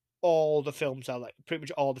all the films I like, pretty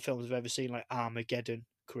much all the films I've ever seen, like Armageddon,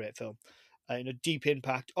 great film, Deep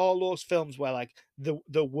Impact, all those films where like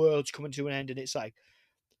the world's coming to an end, and it's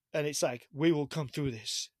like we will come through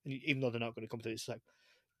this, and even though they're not going to come through, it's like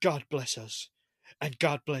God bless us, and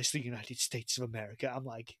God bless the United States of America. I'm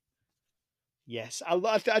like, yes, I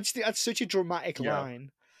just think that's such a dramatic Yeah,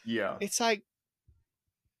 line. yeah. It's like.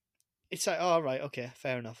 It's like, oh, right, okay,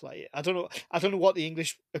 fair enough. Like, I don't know what the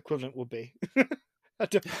English equivalent would be.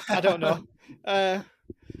 I don't know.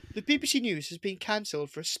 The BBC News has been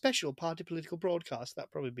cancelled for a special party political broadcast.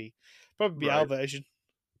 That probably be our Right. version.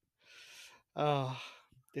 Oh,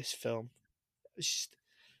 this film. was just,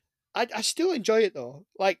 I still enjoy it though.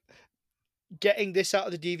 Like getting this out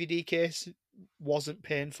of the DVD case wasn't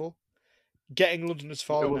painful. Getting London Has It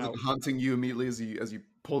Fallen wasn't out, haunting you immediately as you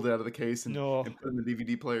pulled it out of the case no, and put it in the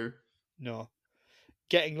DVD player. no.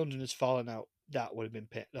 Getting London Has Fallen out, that would have been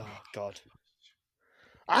pain. Oh God,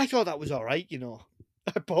 I thought that was all right.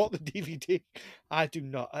 I bought the DVD. I do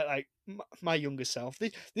not. I like my younger self.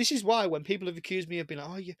 This is why when people have accused me of being like,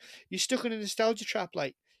 "Oh, you're stuck in a nostalgia trap,"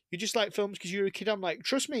 like you just like films because you're a kid. I'm like,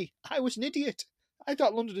 trust me, I was an idiot. I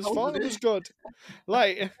thought London Has I was Fallen an was idiot. good.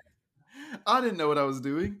 Like, I didn't know what I was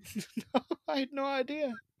doing. I had no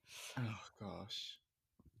idea. Oh gosh.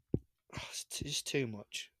 It's just too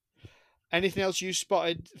much. Anything else you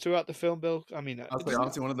spotted throughout the film, Bill? I mean, I'll say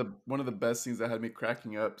honestly, one of the best scenes that had me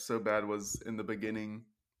cracking up so bad was in the beginning.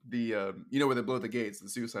 The where they blow the gates, the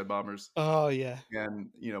suicide bombers, Oh yeah, and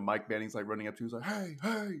Mike Banning's like running up to, he's like, hey,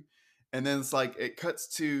 hey, and then it's like it cuts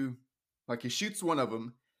to, like, he shoots one of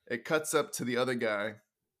them, it cuts up to the other guy,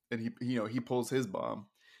 and he pulls his bomb,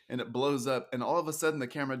 and it blows up, and all of a sudden the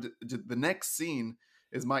camera, the next scene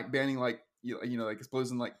is Mike Banning, like, like explodes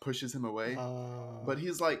and like pushes him away, but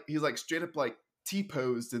he's like straight up like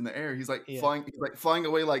T-posed in the air. He's like yeah. flying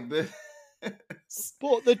away like this.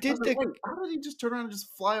 But they I was did like, wait, how did he just turn around and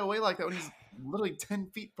just fly away like that when he's literally 10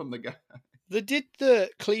 feet from the guy? the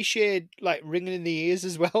cliched like ringing in the ears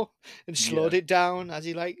as well, and slowed Yeah. it down as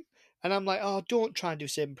he like. And I'm like, oh, don't try and do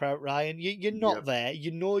Saving Private Ryan. You're not Yep. there. You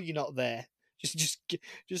know you're not there.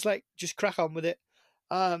 Just crack on with it.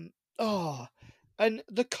 Oh, and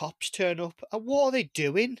the cops turn up. And what are they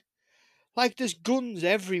doing? Like, there's guns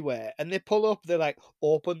everywhere, and they pull up. They're like,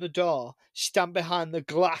 open the door, stand behind the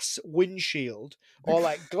glass windshield or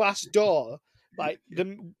like glass door, like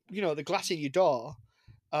the glass in your door.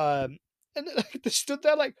 Um, and like, they stood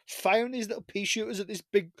there like firing these little pea shooters at this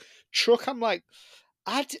big truck. I'm like,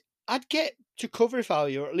 I'd I'd get to cover if I were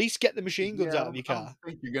you, or at least get the machine guns Yeah, out of your I don't car.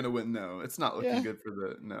 think you're gonna win. No, it's not looking Yeah, good for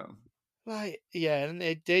the no. like yeah, and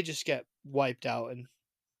they just get wiped out, and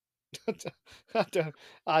I don't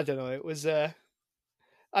I don't know. It was I'd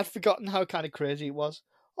forgotten how kind of crazy it was.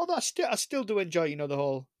 Although I still do enjoy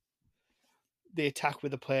the attack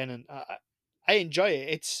with the plane, and I enjoy it.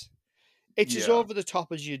 It's as Yeah, over the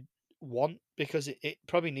top as you'd want because it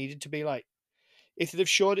probably needed to be like. If they've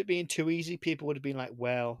showed it being too easy, people would have been like,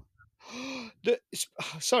 "Well,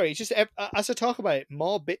 sorry." It's just as I talk about it,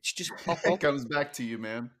 more bits just pop it up. comes back to you,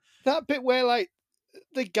 man. That bit where like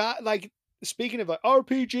the guy, like speaking of like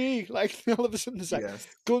RPG, like all of a sudden there's like Yes.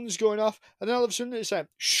 guns going off, and then all of a sudden it's like,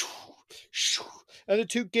 shoo, shoo, and the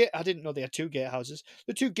two gate. I didn't know they had two gatehouses.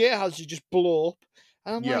 The two gatehouses just blow up,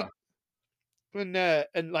 and I'm Yeah. like,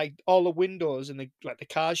 and like all the windows and the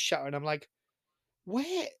cars shattering. I'm like,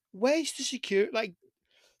 where's the security? Like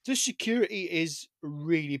the security is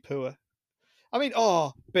really poor. I mean,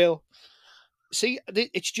 oh, Bill, see,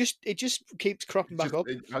 it just keeps cropping It's back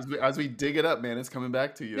just up. as we dig it up, man, it's coming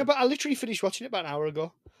back to Yeah, you. but I literally finished watching it about an hour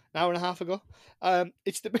ago, an hour and a half ago.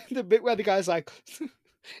 It's the the bit where the guy's like,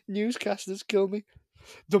 newscasters kill me.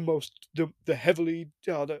 The heavily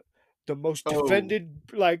the most Oh, defended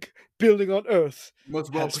like building on Earth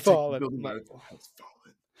most well has protected fallen. building has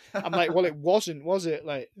I'm like, well, fallen. it wasn't, was it?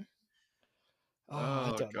 Like, oh,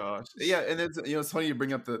 I Oh don't know. gosh. Yeah, and it's funny you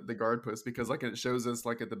bring up the guard post, because like it shows us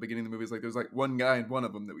like at the beginning of the movies, like there's like one guy in one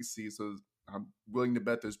of them that we see, so I'm willing to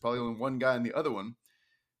bet there's probably only one guy in the other one.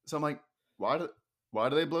 So I'm like, why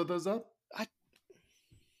do they blow those up? I,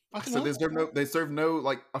 I don't So know. they serve no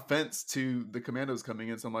like offense to the commandos coming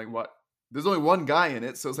in. So I'm like, what? There's only one guy in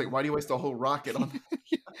it, so it's like, why do you waste a whole rocket on that?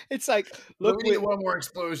 It's like, But look, we need one more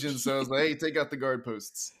explosion, so I was like, hey, take out the guard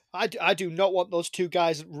posts. I do not want those two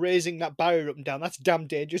guys raising that barrier up and down. That's damn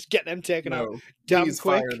dangerous. Get them taken out No, damn please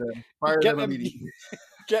fire quick. them. Fire Get them them immediately.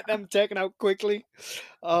 get them taken out quickly.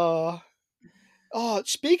 Uh oh,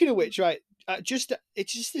 speaking of which, right? It's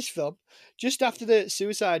just this film. Just after the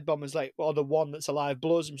suicide bombers, like, or the one that's alive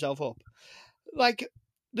blows himself up. Like,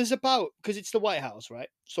 there's about because it's the White House, right?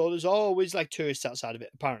 So there's always like tourists outside of it.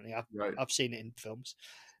 Apparently, Right. I've seen it in films,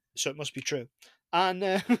 so it must be true. And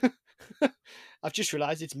I've just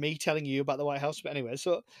realised it's me telling you about the White House. But anyway,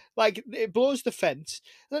 so like it blows the fence,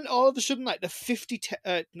 and then all of a sudden, like the 50,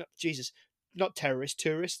 no, Jesus, not terrorists,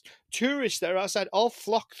 tourists that are outside all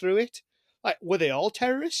flock through it. Like, were they all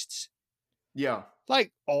terrorists? Yeah.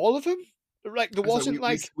 Like all of them? Like there So wasn't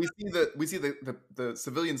like, we see the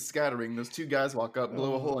civilians scattering. Those two guys walk up,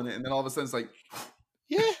 blow a hole in it, and then all of a sudden it's like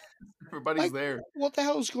yeah, everybody's like there. what the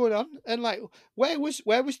hell's going on? And like, where was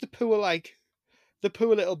the poor like the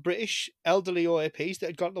poor little British elderly OAPs that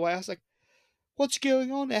had gone to the White House? Like, what's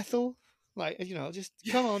going on, Ethel? Like, just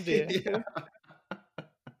come on, dear. Yeah.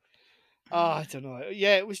 I don't know.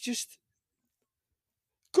 Yeah, it was just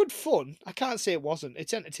good fun. I can't say it wasn't.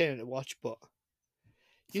 It's entertaining to watch, but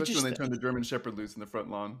you Especially when just they turned the German Shepherd loose in the front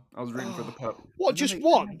lawn. I was rooting for the oh, pup. what? And then Just they,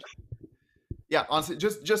 one? yeah, honestly,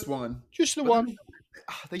 just one. Just the But then one?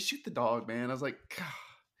 they shoot the dog, man. I was like, God,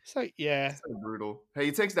 It's like yeah. so brutal. Hey,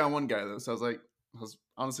 he takes down one guy though, so I was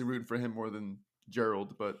honestly rooting for him more than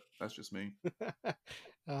Gerald, but that's just me.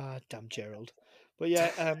 Ah, damn Gerald. But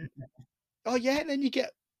yeah, oh yeah, and then you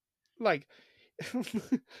get like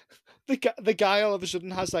the guy all of a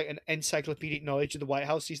sudden has like an encyclopedic knowledge of the White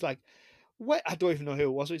House. He's like, "What? I don't even know who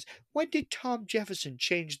it was. It's, when did Tom Jefferson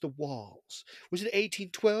change the walls? Was it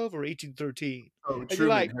 1812 or 1813?" Oh, And you're Truman,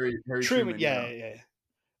 like, Harry "Truman, Truman, yeah, yeah. yeah, yeah."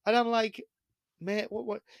 And I'm like, "Man,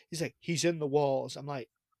 what?" He's like, "He's in the walls." I'm like,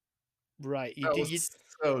 "Right, That was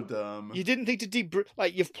so dumb. you didn't think to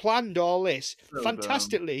like you've planned all this So dumb.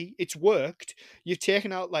 fantastically. It's worked. You've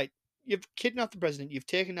taken out like you've kidnapped the president. You've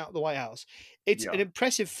taken out the White House. It's an Yeah.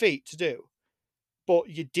 impressive feat to do, but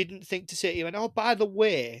you didn't think to say, you went, oh, by the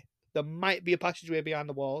way, there might be a passageway behind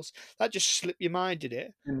the walls. That just slipped your mind, did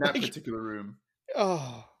it? In that Like, particular room.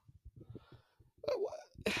 oh,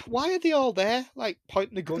 why are they all there? Like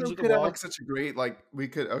pointing the I feel guns we at the could have like wall. such a great like we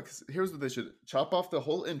could here's what they should chop off the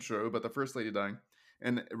whole intro about the first lady dying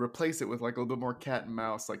and replace it with like a little bit more cat and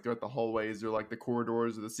mouse like throughout the hallways or like the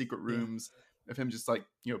corridors or the secret Yeah, rooms of him just like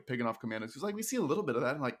picking off commandos because like we see a little bit of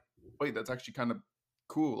that and like wait that's actually kind of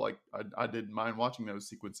cool like I didn't mind watching those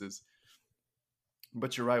sequences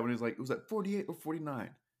but you're right when he's like it was at 48 or 49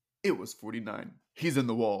 it was 49 he's in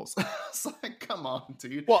the walls. It's like come on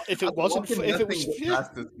dude. what if I it was like, why wasn't? can If it nothing was, get yeah,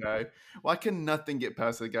 past this guy? Why can nothing get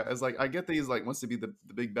past the guy? It's like I get that he's like wants to be the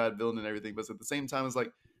big bad villain and everything, but at the same time, it's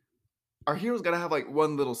like our hero's gotta have like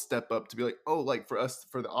one little step up to be like, oh, like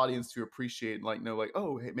for the audience to appreciate and like know, like,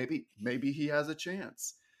 oh, hey, maybe he has a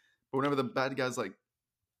chance. But whenever the bad guy's like,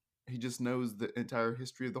 he just knows the entire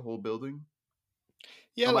history of the whole building.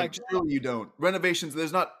 yeah, I'm like, like surely you don't. Renovations,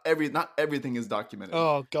 there's not everything is documented.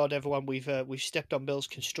 oh god, everyone, we've stepped on Bill's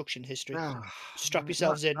construction history. Ah, Strap not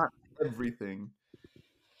yourselves in. not everything.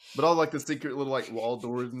 But all like the secret little like wall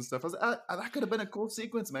doors and stuff. I was like, that could have been a cool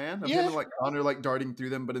sequence, man, of him Yeah, and like Connor like darting through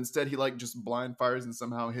them. But instead, he like just blind fires and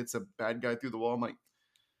somehow hits a bad guy through the wall. I'm like,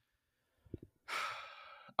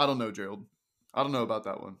 I don't know, Gerald. I don't know about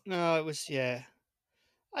that one. no, it was yeah.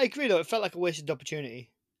 I agree though. It felt like a wasted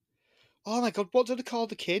opportunity. Oh my god, what did they call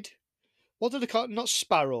the kid? What did they call? Not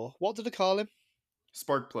Sparrow. What did they call him?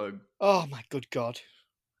 Spark plug. Oh my good god.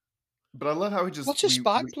 But I love how he just What's a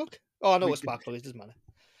spark plug? Oh, I know we what spark plug is. Doesn't matter.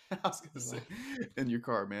 I was gonna Doesn't say matter. in your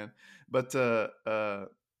car, man. But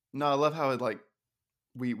no, I love how it like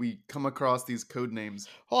we come across these code names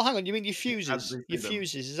Oh, hang on. You mean your as fuses? they Your say them.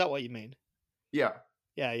 fuses? Is that what you mean? Yeah,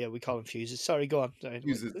 Yeah, yeah. We call them fuses. Sorry, go on. Sorry.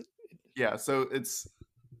 uses. Yeah, so it's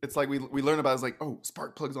like we learn about it's like oh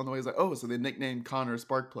Sparkplug's on the way. It's like oh so they nicknamed Connor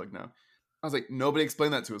Sparkplug now. I was like nobody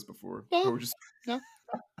explained that to us before, but No, we're just no.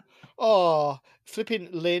 Oh, flipping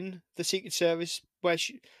Lynn, the Secret Service, where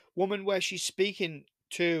she's speaking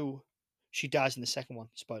to, she dies in the second one.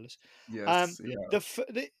 Spoilers. yes yeah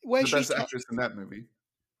Where the she's best actress in that movie.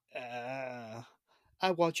 uh,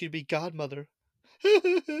 I want you to be godmother.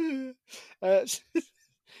 uh,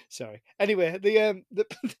 sorry. Anyway, the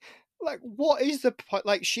like, what is the point?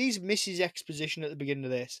 Like, she's Mrs. Exposition at the beginning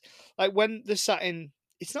of this. Like when they're sat in,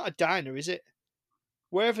 it's not a diner, is it?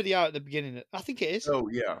 Wherever they are at the beginning, I think it is. Oh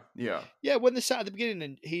yeah Yeah, when they're sat at the beginning,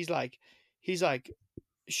 and he's like,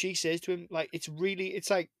 she says to him, like, it's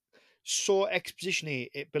like so exposition-y.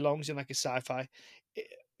 It belongs in like a sci-fi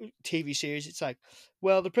TV series. It's like,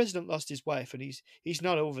 well, the president lost his wife, and he's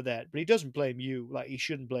not over that, but he doesn't blame you. Like, he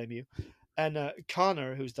shouldn't blame you. And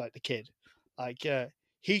Connor, who's like the kid, like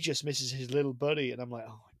he just misses his little buddy, and I'm like,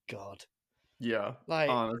 oh my god, yeah like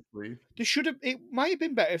honestly they should have. It might have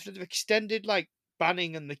been better if they'd have extended like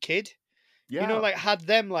Banning and the kid. You know, yeah like had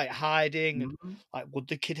them like hiding, and mhm, like would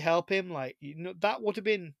the kid help him? Like, that would have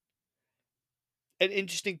been an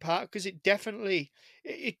interesting part because it definitely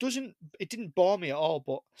it didn't bore me at all.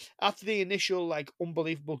 But after the initial like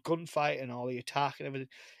unbelievable gunfight and all the attack and everything,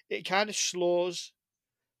 it kind of slows,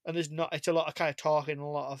 and there's not. It's a lot of kind of talking, a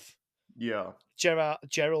lot of yeah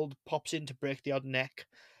Gerald pops in to break the odd neck.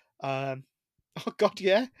 Um, oh god,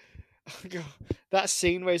 yeah, that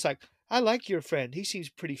scene where he's like, "I like your friend. He seems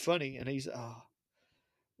pretty funny," and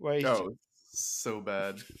where he's oh so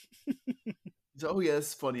bad. He's, oh yeah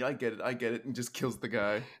it's funny I get it and just kills the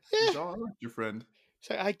guy. yeah. He's all I like your friend.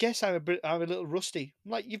 So I guess I'm a little rusty.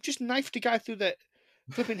 I'm like, you've just knifed a guy through the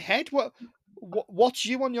flipping head. What's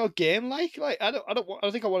you on your game like? Like, I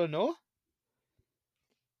don't think I want to know.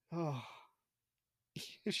 Oh,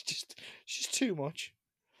 it's just too much.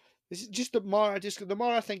 This is just the more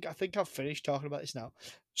I think I've finished talking about this now.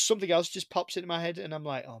 Something else just pops into my head, and I'm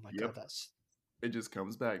like, oh my god, Yep. that's It just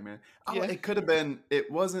comes back, man. yeah. It could have been. It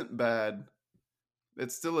wasn't bad.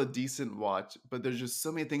 It's still a decent watch, but there's just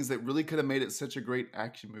so many things that really could have made it such a great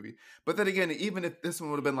action movie. But then again, even if this one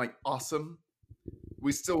would have been like awesome,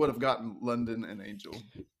 we still would have gotten London and Angel.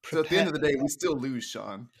 So at the end Prepare. of the day, we still lose,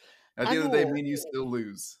 Sean. At I the end of the day, know. me and you still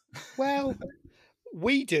lose. Well,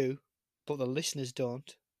 we do, but the listeners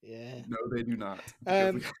don't. Yeah. No, they do not,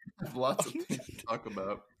 because we Um. have lots of things to talk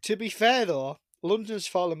about. To be fair, though, London's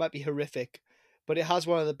Fallen might be horrific, but it has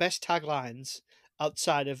one of the best taglines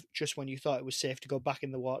outside of just when you thought it was safe to go back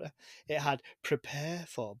in the water. It had "Prepare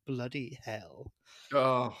for bloody hell."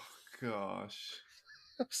 Oh gosh.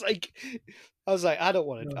 I was like, I don't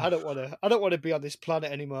want to, I don't want to, I don't want to be on this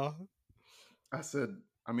planet anymore. I said,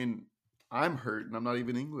 I mean, I'm hurt and I'm not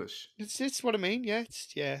even English. It's what I mean. Yeah,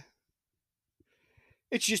 yeah.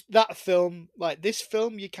 It's just that film, like this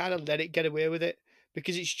film, you kind of let it get away with it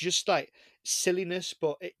because it's just like silliness,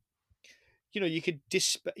 but you could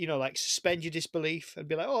like suspend your disbelief and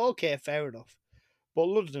be like, oh, okay, fair enough. But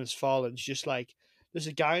London's Fallen's just like there's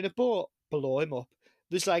a guy in a boat, blow him up.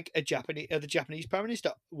 There's like the Japanese prime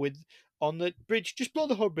minister with on the bridge, just blow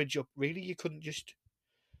the whole bridge up. Really, you couldn't just.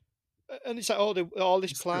 And it's like all this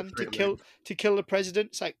Just go plan straight leg. to kill the president.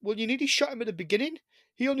 It's like, well, you nearly shot him at the beginning.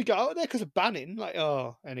 He only got out of there because of Banning. Like,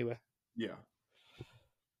 oh, anyway, Yeah.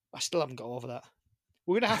 I still haven't got over that.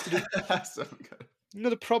 We're gonna have to do. So good.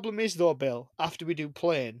 The problem is though, Bill. After we do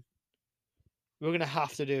Plane, we're gonna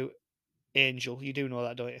have to do Angel. You do know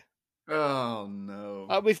that, don't you? Oh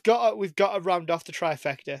no. We've got to round off the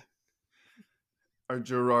trifecta. Our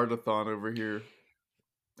Gerardathon over here.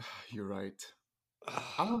 You're right.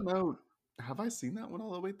 I don't know. Have I seen that one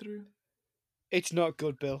all the way through? It's not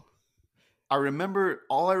good, Bill. All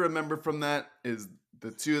I remember from that is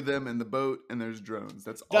the two of them in the boat and there's drones.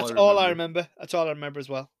 That's all That's I all I remember. remember. That's all I remember as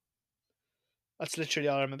well. That's literally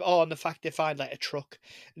all I remember. Oh, and the fact they find like a truck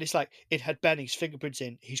and it's like it had Benning's fingerprints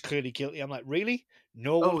in. He's clearly guilty. I'm like, really?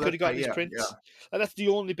 No one Oh, could that's have gotten right. his Yeah, prints. Like, that's the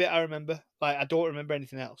only bit I remember. Like I don't remember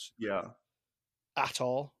anything else yeah. at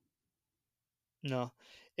all. No,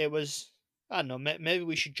 it was. I don't know. Maybe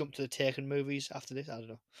we should jump to the Taken movies after this. I don't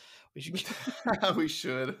know. We should. We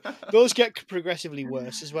should. Those get progressively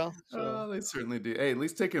worse as well. So They certainly do. Hey, at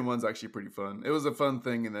least Taken 1's actually pretty fun. It was a fun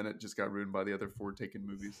thing, and then it just got ruined by the other 4 Taken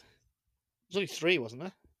movies. there's only 3, wasn't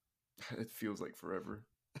there? It feels like forever.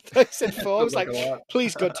 I said 4. I Feels was like, a lot.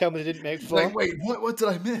 please God, tell me they didn't make 4. Like, wait, what did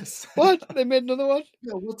I miss? What? They made another one?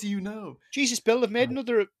 Yeah, what do you know? Jesus, Bill, they've made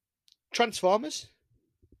another Transformers.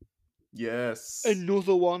 Yes.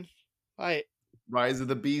 Another one. Rise of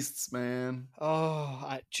the Beasts, man.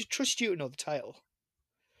 I just trust you to know the title.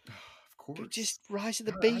 Of course. But just Rise of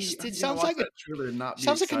the How do you- Beast. how It do you sounds watch like that trailer and not be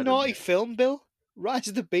a excited, naughty man? film, Bill. Rise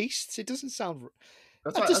of the Beasts. It doesn't sound.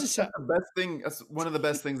 That's That why doesn't that's sound. the best thing. That's one of the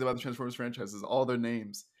best things about the Transformers franchise is all their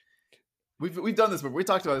names. We've done this before. We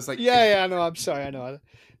talked about this. Like Yeah, I know. I'm sorry. I know.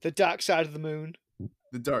 The Dark Side of the Moon.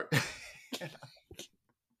 the dark,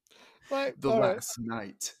 Like, the all right. last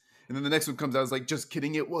night, and then the next one comes out. It's like, just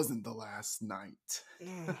kidding. It wasn't the last night.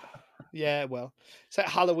 Yeah, well, it's like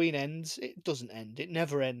Halloween ends. It doesn't end. It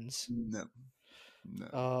never ends. No.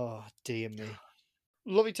 Oh, dear me.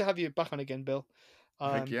 Lovely to have you back on again, Bill.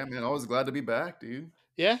 Heck yeah, man! Always glad to be back, dude.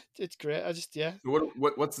 Yeah, it's great. So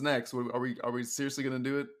What's next? Are we seriously gonna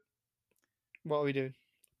do it? what are we doing?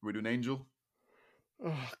 Are we doing Angel?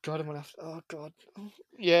 Oh God, I'm gonna have to. Oh God. Oh,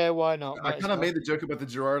 yeah, why not? I Might as kind of well. made the joke about the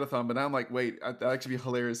Gerardathon, but now I'm like, wait, that'd actually be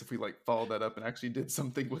hilarious if we like followed that up and actually did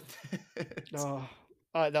something with it.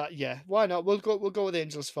 Oh, that. Yeah, why not? We'll go with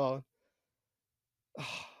Angels Fallen.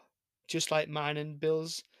 Oh, just like mine and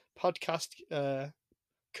Bill's podcast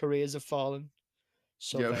careers have fallen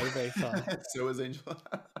so Yeah. very, very far. So is Angel.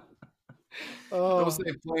 I Oh, was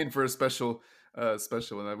saying playing for a special,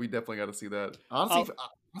 and we definitely got to see that.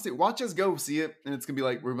 Honestly, watch us go see it, and it's gonna be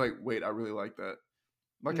like we're like, wait, I really like that.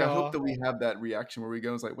 Like, I hope no, that we have that reaction where we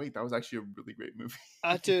go, it's like, wait, that was actually a really great movie.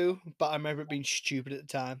 I do, but I remember it being stupid at the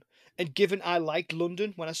time. And given I liked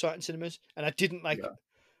London when I saw it in cinemas, and I didn't Yeah.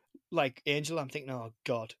 like Angel, I'm thinking, oh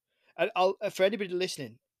God. And I'll for anybody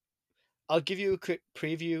listening, I'll give you a quick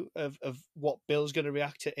preview of what Bill's going to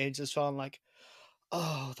react to Angel's Fallen. Like,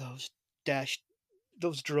 oh,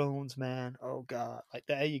 those drones, man. Oh God, like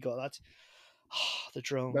there you go. That's the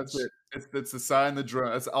drones. That's it. It's the sign, the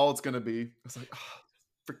drone. That's all it's gonna be. It's like,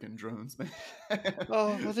 freaking drones, man.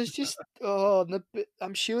 Oh, well, there's just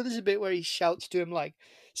I'm sure there's a bit where he shouts to him like,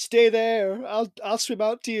 "Stay there, I'll swim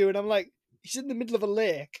out to you," and I'm like, he's in the middle of a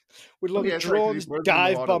lake with a lot of it's like, drones where's the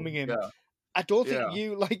dive water? bombing him. Yeah, I don't yeah. think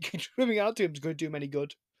you like swimming out to him is going to do him any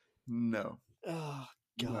good. No. Oh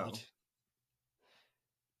No. God.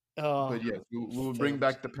 Oh, But yes, we'll bring films.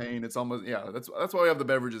 back the pain. It's almost that's why we have the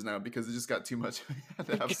beverages now, because it just got too much. We had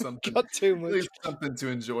to have something, Got too at much. least something to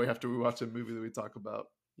enjoy after we watch a movie that we talk about.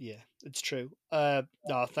 Yeah, it's true. No,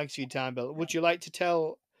 thanks for your time, Bill. Would you like to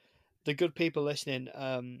tell the good people listening?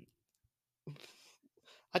 I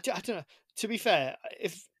don't know. To be fair,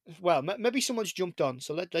 maybe someone's jumped on,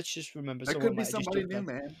 so let's just remember That someone could be might have just somebody jumped new, on.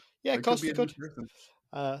 man. Yeah, of That could course be they a new could. person.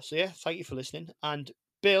 So yeah, thank you for listening. And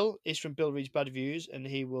Bill is from Bill Reads Bad Reviews, and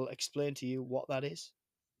he will explain to you what that is.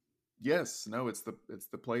 Yes, no, it's the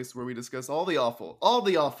place where we discuss all the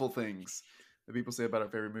awful things that people say about our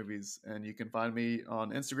favorite movies. And you can find me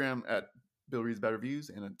on Instagram at Bill Reads Bad Reviews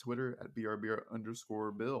and on Twitter at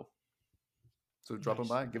BRBR_Bill. So drop them Nice.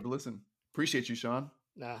 by, give it a listen. Appreciate you, Sean.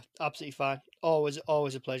 Nah, absolutely fine. Always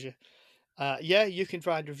a pleasure. Yeah, you can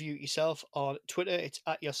find Review It Yourself on Twitter. It's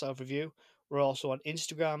at Yourself Review. We're also on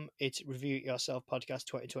Instagram. It's Review It Yourself Podcast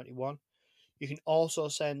 2021. You can also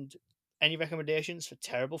send any recommendations for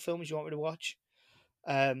terrible films you want me to watch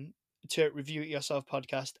to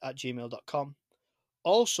reviewityourselfpodcast@gmail.com.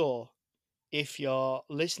 Also, if you're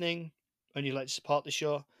listening and you'd like to support the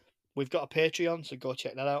show, we've got a Patreon, so go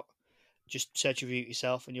check that out. Just search Review It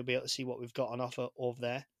Yourself and you'll be able to see what we've got on offer over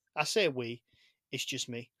there. I say we, it's just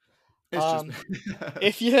me. It's just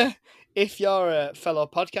if you're a fellow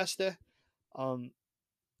podcaster, and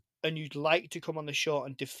you'd like to come on the show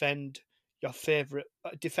and defend your favorite,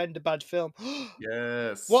 defend a bad film.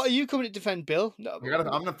 yes. What are you coming to defend, Bill? No, I'm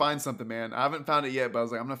gonna find something, man. I haven't found it yet, but I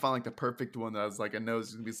was like, I'm gonna find like the perfect one that I was like, I know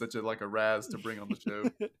is gonna be such a like a Raz to bring on the show.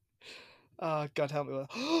 Oh, God help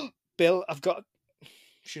me. Bill, I've got.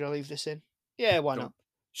 Should I leave this in? Yeah, why not? Don't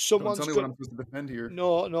Someone's tell me what I'm supposed to defend here.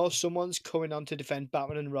 No, someone's coming on to defend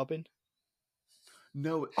Batman and Robin.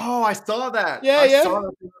 No. Oh, I saw that. Yeah, I yeah. saw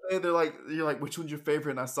that the other day. You're like, which one's your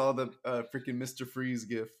favorite? And I saw the freaking Mr. Freeze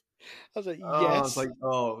gif. I was like, yes. I was like,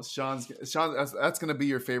 Sean, that's gonna be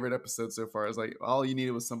your favorite episode so far. I was like, all you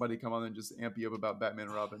needed was somebody to come on and just amp you up about Batman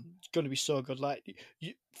and Robin. It's going to be so good. Like,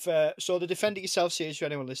 so the Defend It Yourself series, for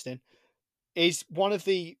anyone listening, is one of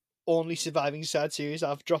the only surviving sad series.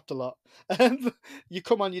 I've dropped a lot. You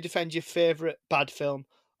come on, you defend your favorite bad film.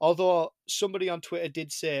 Although somebody on Twitter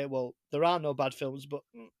did say, well, there are no bad films, but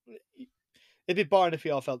it'd be boring if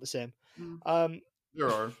we all felt the same. There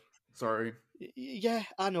are. Sorry. Yeah,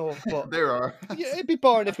 I know, but there are. Yeah, it'd be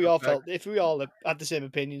boring if we all had the same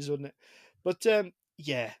opinions, wouldn't it? But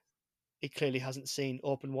yeah, he clearly hasn't seen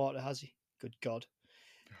Open Water, has he? Good God.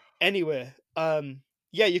 Anyway,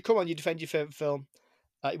 yeah, you come on, you defend your favorite film,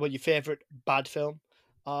 your favorite bad film.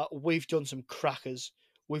 We've done some crackers.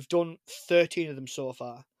 We've done 13 of them so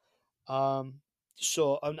far. And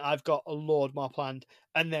I've got a load more planned,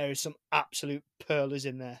 and there is some absolute pearlers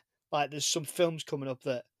in there. Like, there's some films coming up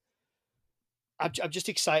that I'm just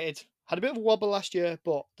excited. Had a bit of a wobble last year,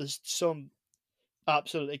 but there's some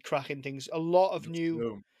absolutely cracking things. A lot of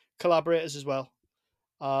new collaborators as well,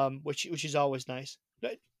 which is always nice.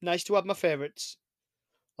 Nice to have my favourites,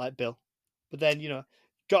 like Bill. But then,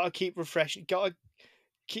 got to keep refreshing. Got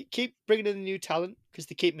to keep bringing in the new talent, because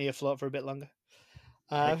they keep me afloat for a bit longer.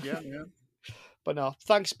 Yeah. But no,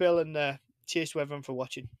 thanks, Bill, and cheers to everyone for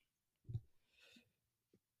watching.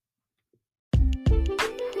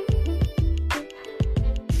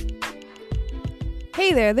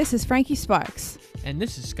 Hey there, this is Frankie Sparks. And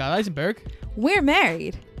this is Scott Eisenberg. We're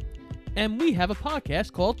married. And we have a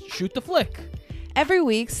podcast called Shoot the Flick. Every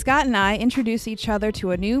week, Scott and I introduce each other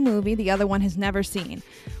to a new movie the other one has never seen.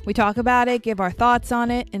 We talk about it, give our thoughts on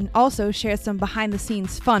it, and also share some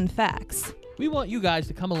behind-the-scenes fun facts. We want you guys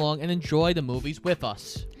to come along and enjoy the movies with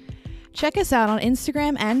us. Check us out on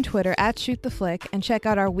Instagram and Twitter at Shoot the Flick, and check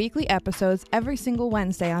out our weekly episodes every single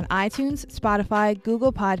Wednesday on iTunes, Spotify,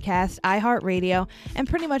 Google Podcasts, iHeartRadio, and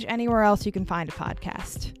pretty much anywhere else you can find a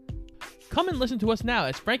podcast. Come and listen to us now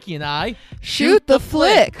as Frankie and I Shoot the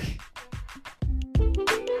Flick!